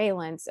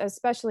surveillance,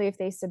 especially if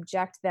they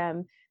subject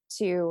them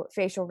to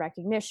facial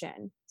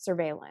recognition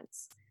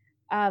surveillance.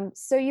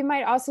 So you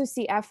might also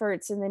see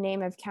efforts in the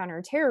name of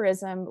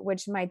counterterrorism,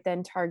 which might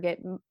then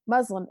target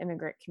Muslim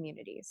immigrant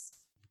communities.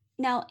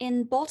 Now,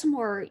 in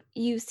Baltimore,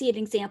 you see an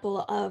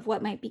example of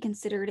what might be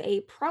considered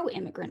a pro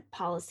immigrant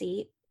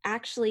policy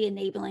actually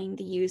enabling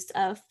the use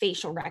of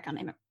facial rec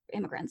on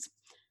immigrants.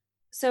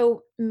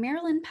 So,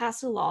 Maryland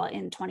passed a law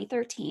in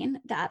 2013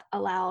 that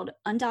allowed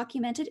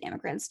undocumented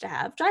immigrants to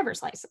have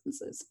driver's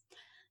licenses.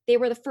 They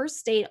were the first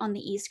state on the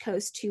East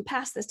Coast to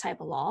pass this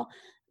type of law,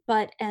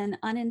 but an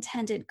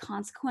unintended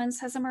consequence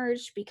has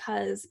emerged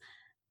because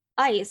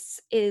ICE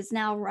is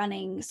now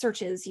running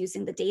searches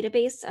using the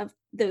database of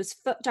those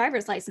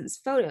driver's license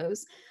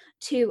photos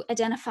to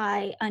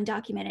identify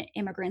undocumented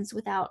immigrants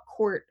without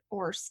court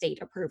or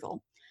state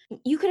approval.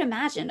 You could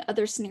imagine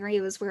other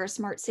scenarios where a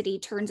smart city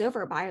turns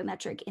over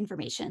biometric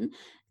information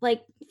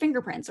like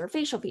fingerprints or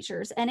facial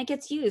features, and it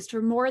gets used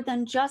for more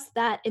than just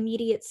that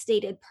immediate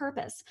stated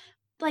purpose,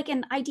 like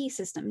an ID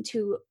system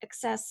to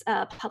access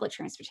public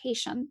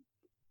transportation.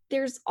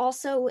 There's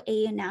also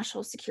a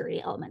national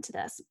security element to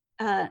this.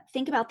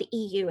 Think about the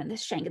EU and the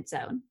Schengen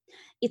zone.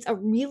 It's a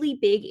really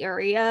big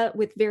area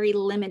with very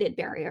limited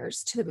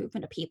barriers to the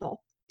movement of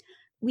people.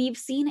 We've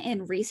seen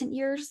in recent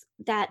years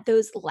that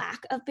those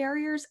lack of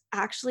barriers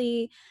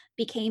actually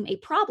became a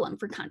problem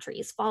for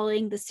countries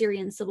following the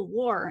Syrian civil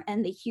war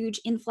and the huge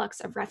influx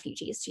of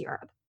refugees to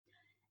Europe.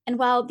 And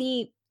while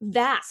the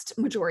vast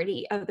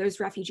majority of those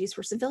refugees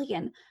were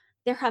civilian,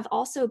 there have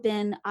also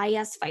been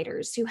IS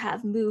fighters who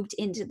have moved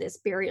into this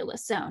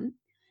barrierless zone.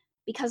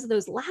 Because of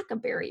those lack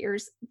of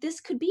barriers,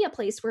 this could be a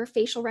place where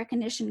facial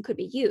recognition could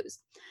be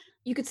used.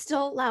 You could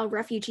still allow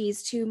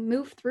refugees to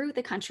move through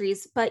the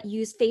countries, but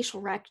use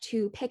facial rec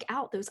to pick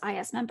out those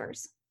IS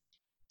members.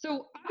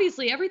 So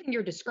obviously, everything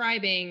you're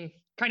describing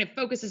kind of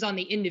focuses on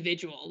the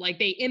individual, like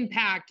they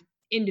impact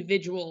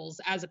individuals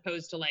as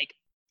opposed to like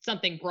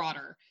something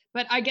broader.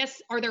 But I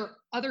guess, are there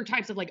other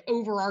types of like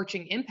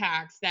overarching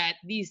impacts that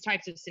these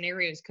types of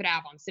scenarios could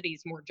have on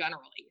cities more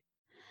generally?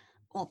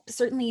 Well,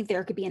 certainly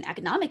there could be an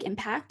economic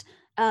impact.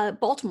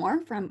 Baltimore,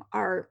 from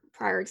our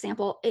prior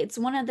example, it's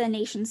one of the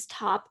nation's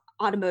top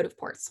automotive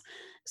ports.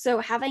 So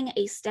having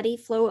a steady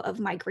flow of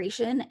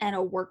migration and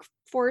a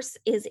workforce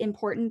is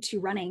important to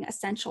running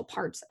essential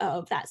parts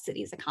of that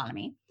city's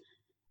economy.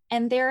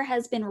 And there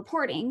has been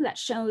reporting that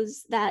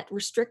shows that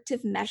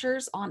restrictive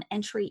measures on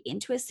entry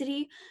into a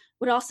city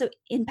would also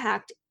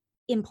impact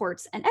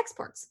imports and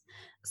exports.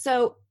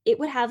 So it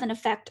would have an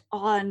effect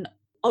on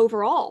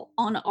overall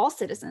on all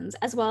citizens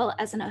as well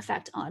as an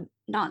effect on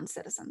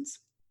non-citizens.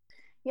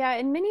 Yeah,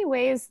 in many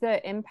ways,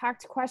 the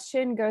impact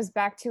question goes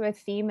back to a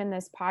theme in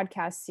this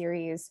podcast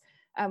series,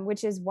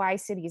 which is why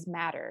cities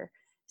matter.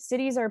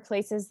 Cities are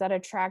places that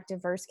attract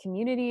diverse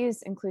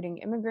communities, including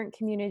immigrant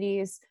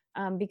communities,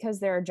 because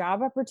there are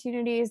job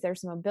opportunities,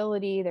 there's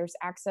mobility, there's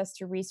access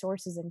to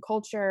resources and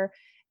culture,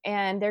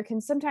 and there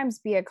can sometimes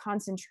be a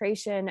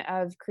concentration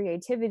of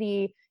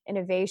creativity,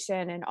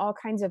 innovation, and all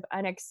kinds of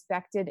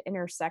unexpected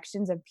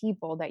intersections of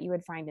people that you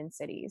would find in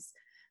cities.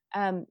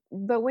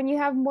 But when you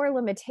have more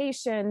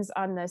limitations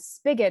on the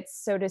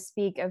spigots, so to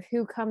speak, of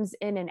who comes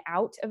in and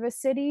out of a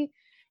city,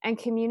 and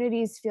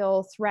communities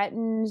feel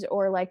threatened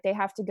or like they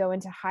have to go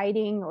into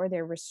hiding or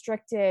they're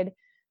restricted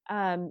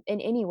in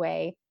any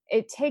way,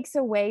 it takes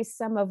away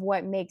some of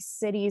what makes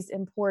cities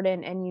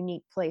important and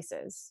unique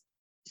places.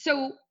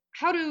 So,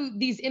 how do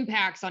these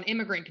impacts on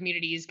immigrant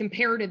communities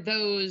compare to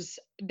those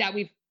that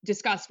we've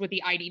discussed with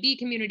the IDB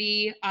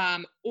community,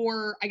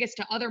 or I guess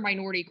to other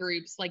minority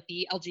groups like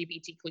the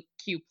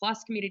LGBTQ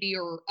plus community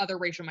or other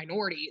racial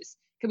minorities?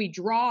 Can we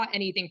draw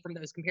anything from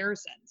those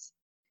comparisons?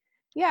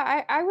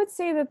 Yeah, I would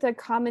say that the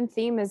common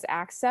theme is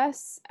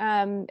access.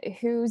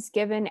 Who's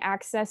given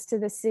access to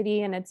the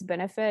city and its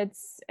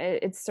benefits,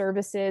 its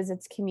services,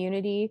 its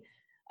community.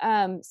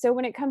 So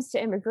when it comes to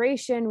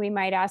immigration, we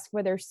might ask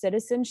whether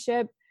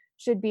citizenship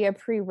should be a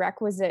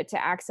prerequisite to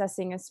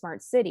accessing a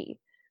smart city.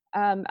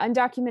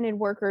 Undocumented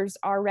workers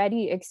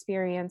already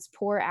experience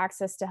poor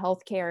access to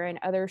healthcare and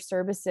other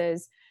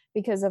services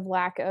because of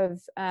lack of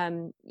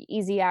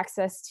easy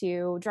access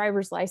to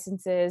driver's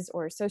licenses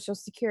or social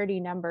security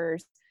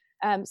numbers.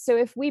 So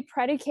if we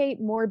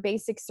predicate more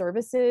basic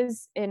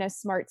services in a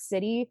smart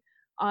city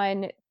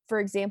on,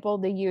 for example,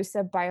 the use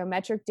of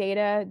biometric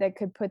data that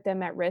could put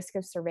them at risk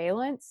of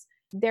surveillance,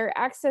 their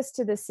access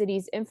to the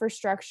city's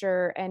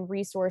infrastructure and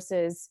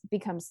resources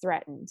becomes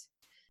threatened.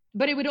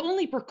 But it would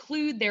only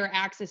preclude their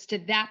access to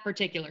that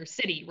particular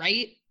city,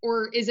 right?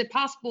 Or is it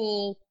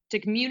possible to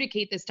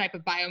communicate this type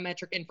of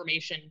biometric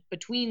information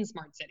between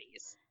smart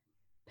cities?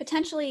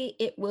 Potentially,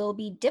 it will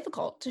be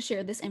difficult to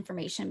share this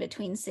information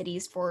between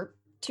cities for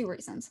two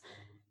reasons.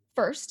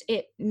 First,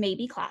 it may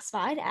be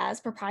classified as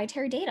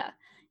proprietary data.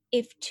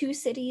 If two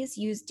cities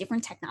use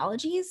different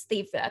technologies,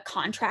 they've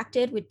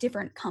contracted with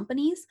different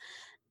companies,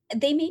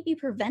 they may be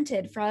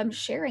prevented from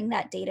sharing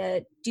that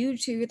data due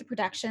to the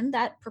protection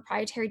that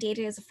proprietary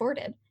data is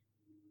afforded.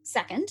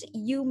 Second,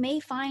 you may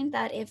find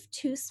that if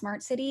two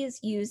smart cities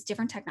use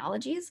different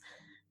technologies,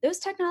 those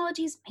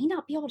technologies may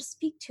not be able to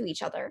speak to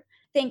each other.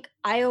 Think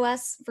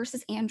iOS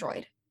versus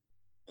Android.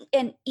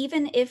 And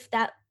even if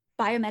that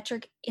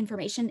biometric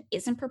information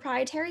isn't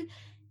proprietary,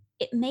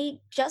 it may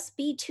just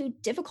be too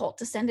difficult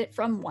to send it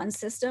from one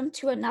system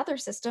to another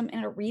system in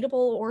a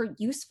readable or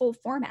useful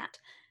format.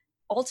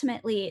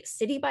 Ultimately,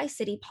 city by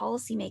city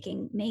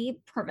policymaking may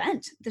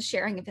prevent the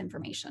sharing of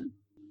information.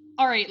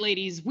 All right,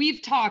 ladies,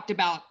 we've talked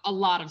about a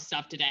lot of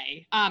stuff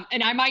today.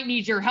 And I might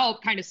need your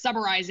help kind of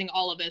summarizing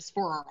all of this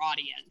for our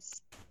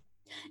audience.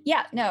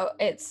 Yeah, no,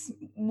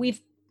 we've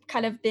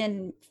kind of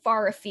been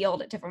far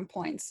afield at different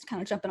points,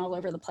 kind of jumping all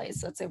over the place.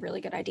 So that's a really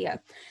good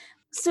idea.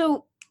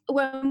 So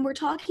when we're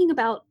talking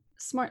about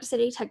smart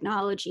city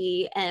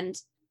technology and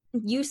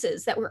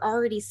uses that we're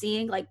already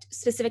seeing, like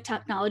specific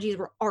technologies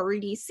we're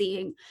already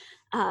seeing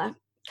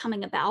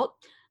coming about,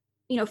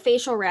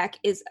 facial rec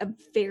is a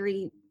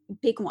very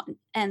big one.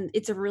 And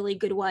it's a really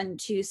good one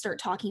to start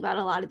talking about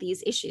a lot of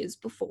these issues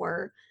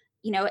before,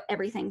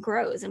 everything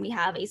grows and we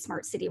have a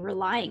smart city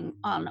relying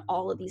on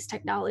all of these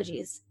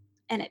technologies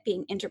and it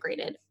being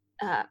integrated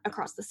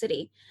across the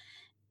city.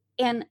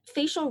 And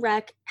facial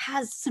rec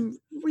has some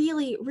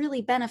really,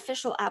 really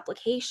beneficial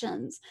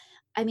applications.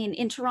 I mean,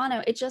 in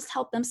Toronto, it just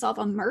helped them solve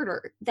a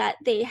murder that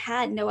they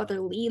had no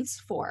other leads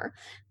for.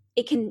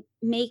 It can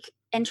make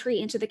entry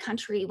into the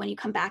country when you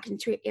come back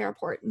into the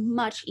airport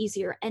much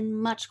easier and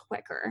much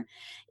quicker.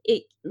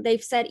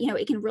 They've said,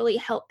 it can really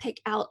help pick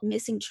out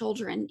missing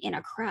children in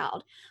a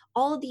crowd.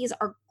 All of these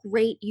are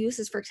great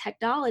uses for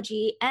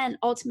technology and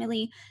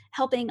ultimately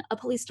helping a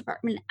police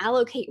department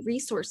allocate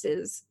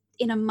resources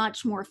in a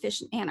much more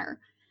efficient manner.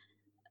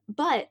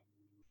 But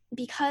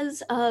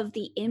because of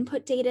the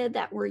input data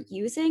that we're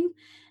using,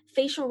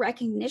 facial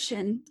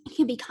recognition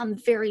can become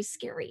very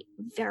scary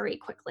very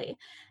quickly.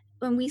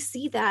 When we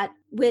see that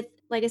with,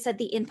 like I said,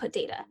 the input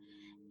data,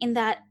 in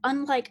that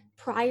unlike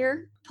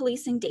prior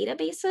policing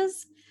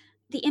databases,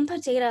 the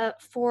input data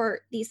for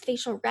these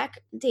facial rec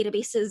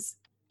databases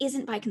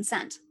isn't by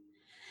consent.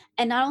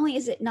 And not only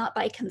is it not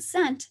by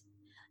consent,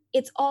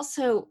 it's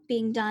also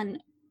being done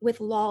with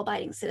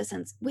law-abiding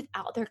citizens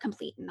without their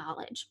complete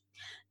knowledge.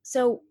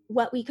 So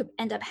what we could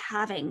end up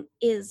having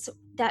is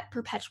that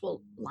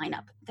perpetual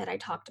lineup that I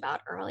talked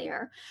about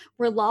earlier,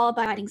 where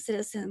law-abiding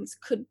citizens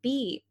could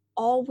be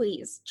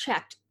always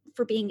checked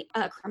for being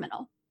a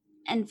criminal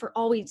and for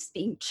always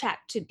being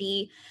checked to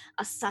be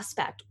a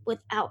suspect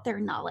without their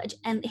knowledge.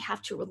 And they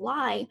have to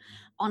rely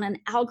on an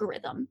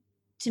algorithm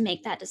to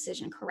make that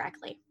decision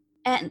correctly.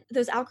 And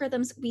those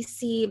algorithms, we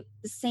see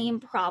the same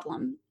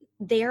problem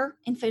there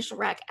in facial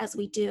rec as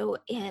we do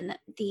in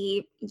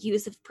the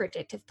use of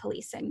predictive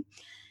policing,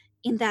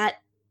 in that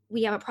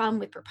we have a problem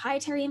with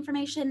proprietary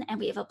information and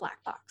we have a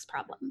black box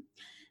problem.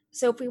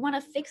 So if we want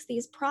to fix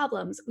these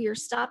problems, we are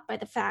stopped by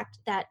the fact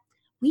that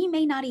we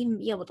may not even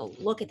be able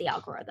to look at the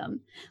algorithm.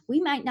 We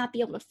might not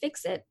be able to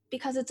fix it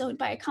because it's owned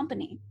by a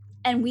company.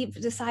 And we've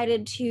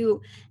decided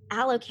to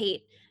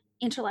allocate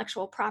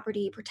intellectual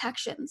property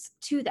protections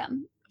to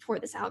them for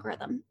this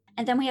algorithm.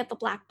 And then we have the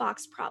black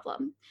box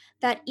problem,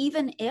 that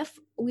even if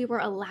we were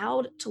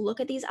allowed to look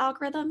at these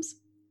algorithms,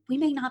 we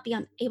may not be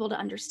able to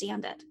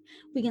understand it.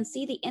 We can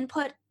see the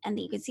input and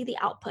you can see the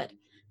output,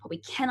 but we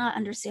cannot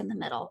understand the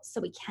middle, so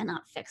we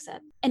cannot fix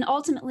it. And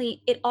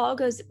ultimately, it all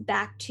goes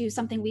back to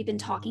something we've been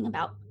talking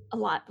about a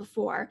lot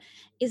before,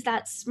 is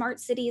that smart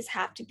cities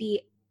have to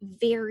be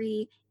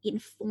very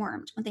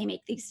informed when they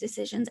make these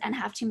decisions and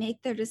have to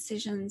make their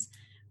decisions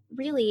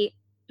really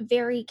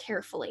very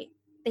carefully.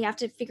 They have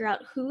to figure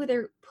out who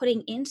they're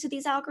putting into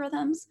these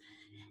algorithms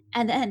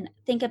and then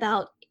think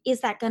about, is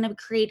that going to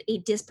create a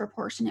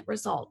disproportionate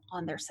result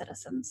on their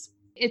citizens?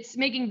 It's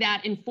making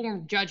that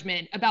informed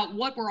judgment about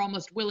what we're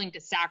almost willing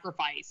to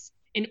sacrifice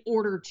in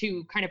order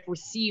to kind of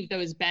receive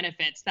those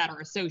benefits that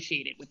are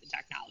associated with the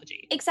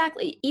technology.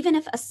 Exactly. Even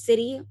if a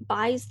city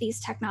buys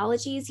these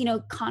technologies,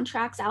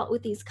 contracts out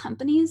with these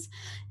companies,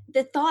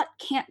 the thought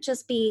can't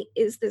just be,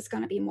 is this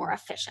going to be more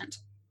efficient?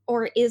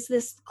 Or is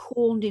this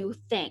cool new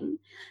thing?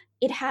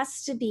 It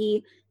has to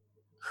be,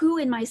 who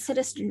in my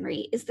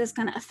citizenry is this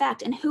going to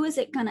affect, and who is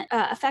it going to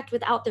affect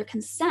without their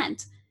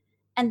consent?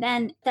 And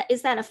then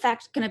is that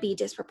effect going to be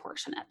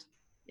disproportionate?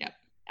 Yep,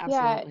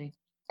 absolutely.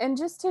 Yeah, and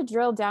just to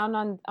drill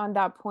down on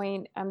that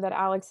point that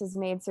Alex has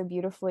made so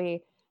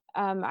beautifully,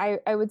 I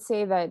would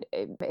say that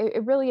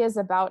it really is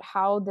about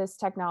how this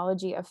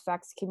technology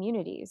affects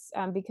communities,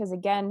 because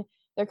again,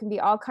 there can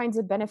be all kinds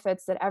of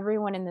benefits that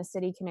everyone in the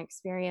city can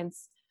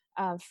experience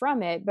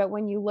from it. But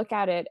when you look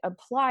at it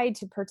applied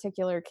to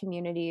particular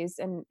communities,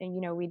 and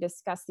we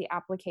discuss the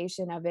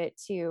application of it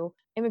to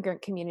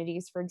immigrant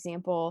communities, for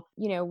example,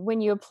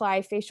 when you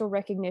apply facial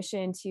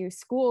recognition to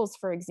schools,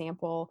 for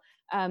example,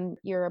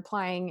 you're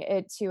applying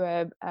it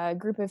to a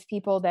group of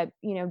people that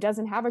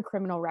doesn't have a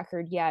criminal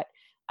record yet.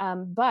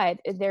 But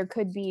there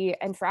could be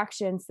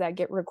infractions that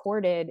get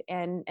recorded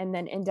and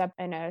then end up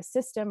in a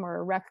system or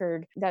a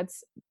record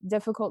that's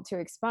difficult to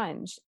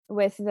expunge.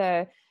 With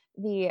the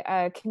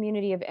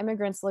community of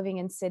immigrants living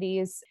in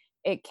cities,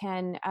 it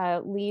can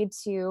lead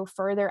to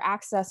further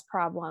access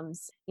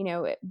problems,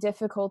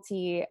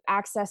 difficulty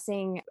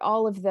accessing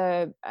all of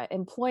the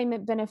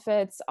employment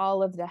benefits,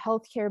 all of the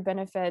healthcare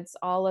benefits,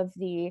 all of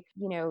the,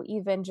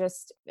 even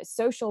just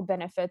social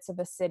benefits of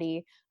a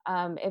city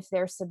if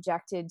they're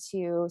subjected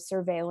to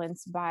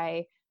surveillance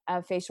by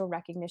facial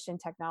recognition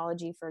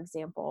technology, for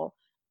example.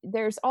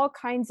 There's all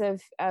kinds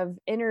of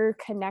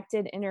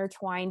interconnected,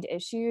 intertwined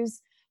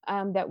issues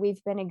that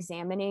we've been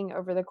examining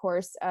over the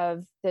course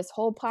of this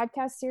whole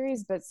podcast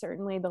series, but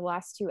certainly the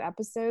last 2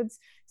 episodes.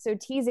 So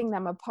teasing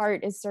them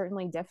apart is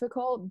certainly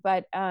difficult,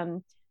 but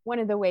one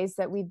of the ways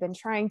that we've been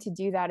trying to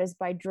do that is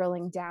by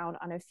drilling down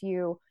on a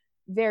few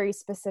very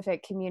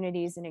specific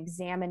communities and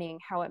examining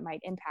how it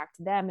might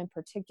impact them in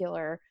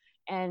particular.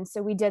 And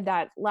so we did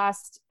that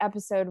last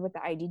episode with the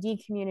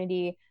IDD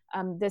community.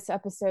 This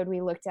episode,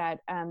 we looked at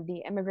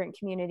the immigrant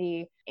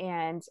community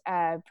and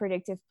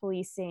predictive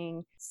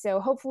policing. So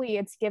hopefully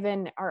it's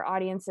given our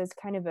audiences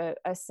kind of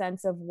a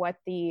sense of what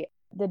the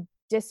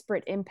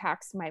disparate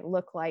impacts might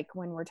look like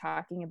when we're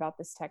talking about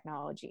this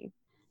technology.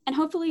 And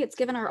hopefully it's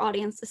given our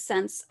audience a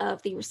sense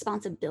of the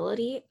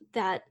responsibility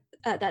that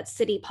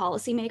city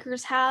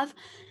policymakers have,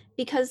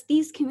 because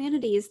these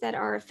communities that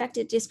are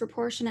affected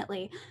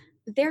disproportionately,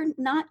 they're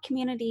not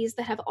communities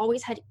that have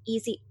always had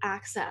easy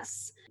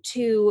access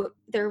to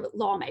their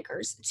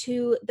lawmakers,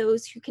 to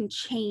those who can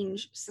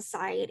change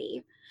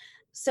society.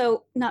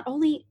 So not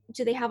only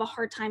do they have a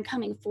hard time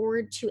coming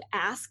forward to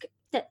ask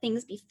that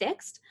things be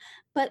fixed,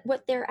 but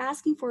what they're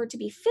asking for to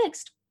be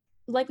fixed,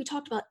 like we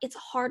talked about, it's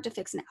hard to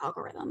fix an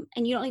algorithm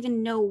and you don't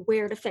even know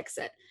where to fix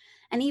it.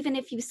 And even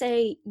if you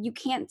say you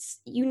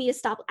need to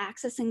stop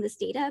accessing this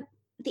data,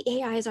 the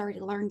AI has already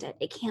learned it.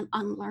 It can't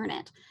unlearn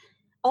it.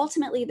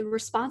 Ultimately, the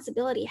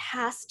responsibility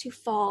has to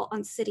fall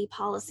on city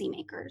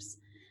policymakers.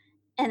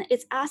 And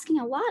it's asking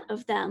a lot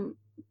of them,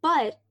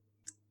 but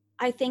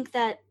I think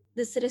that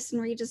the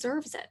citizenry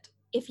deserves it.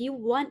 If you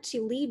want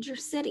to lead your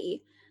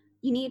city,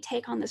 you need to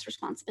take on this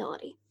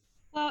responsibility.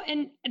 Well,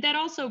 and that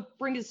also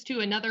brings us to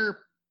another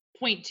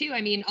point too.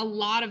 I mean, a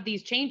lot of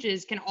these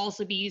changes can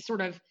also be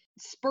sort of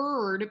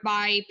spurred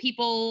by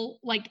people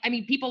like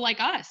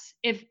us.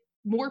 If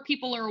more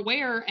people are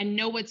aware and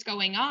know what's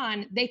going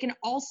on, they can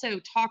also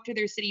talk to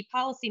their city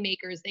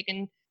policymakers. They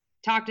can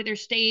talk to their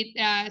state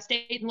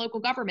and local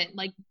government.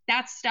 Like,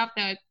 that's stuff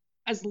that,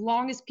 as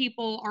long as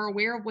people are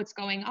aware of what's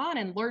going on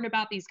and learn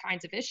about these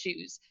kinds of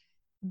issues,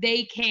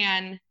 they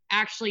can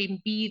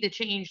actually be the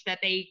change that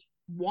they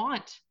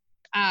want.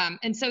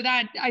 And so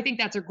that, I think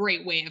that's a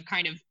great way of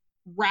kind of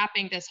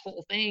wrapping this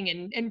whole thing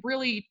and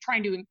really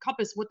trying to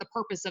encompass what the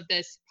purpose of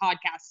this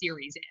podcast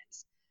series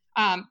is.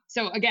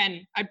 So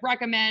again, I'd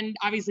recommend,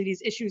 obviously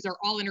these issues are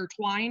all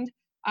intertwined,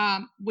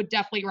 would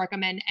definitely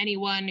recommend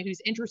anyone who's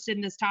interested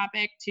in this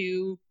topic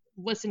to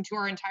listen to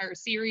our entire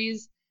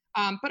series,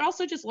 but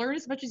also just learn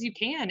as much as you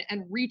can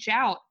and reach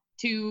out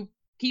to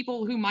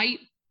people who might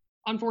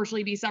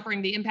unfortunately be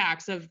suffering the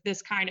impacts of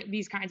these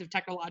kinds of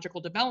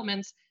technological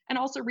developments, and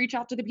also reach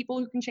out to the people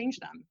who can change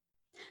them.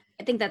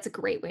 I think that's a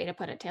great way to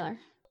put it, Taylor.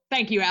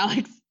 Thank you,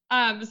 Alex.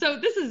 So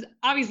this has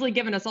obviously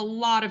given us a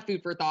lot of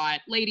food for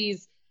thought.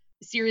 Ladies,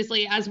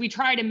 seriously, as we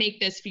try to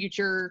make this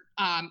future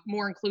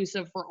more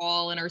inclusive for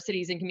all in our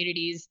cities and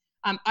communities,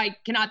 I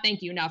cannot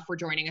thank you enough for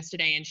joining us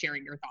today and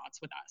sharing your thoughts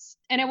with us.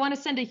 And I want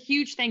to send a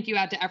huge thank you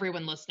out to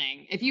everyone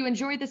listening. If you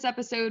enjoyed this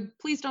episode,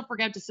 please don't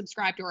forget to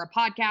subscribe to our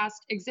podcast,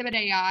 Exhibit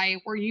AI,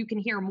 where you can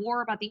hear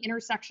more about the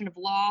intersection of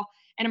law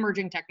and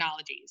emerging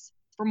technologies.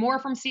 For more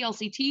from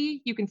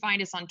CLCT, you can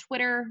find us on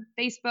Twitter,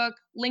 Facebook,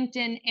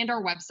 LinkedIn, and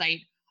our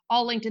website,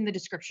 all linked in the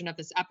description of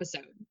this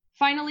episode.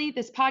 Finally,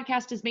 this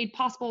podcast is made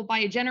possible by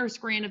a generous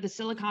grant of the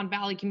Silicon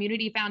Valley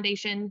Community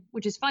Foundation,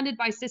 which is funded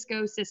by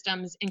Cisco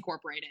Systems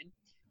Incorporated.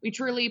 We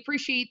truly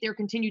appreciate their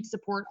continued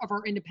support of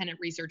our independent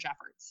research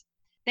efforts.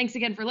 Thanks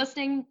again for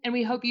listening, and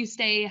we hope you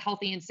stay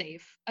healthy and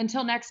safe.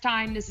 Until next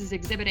time, this is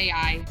Exhibit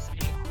AI.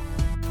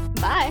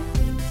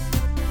 Bye.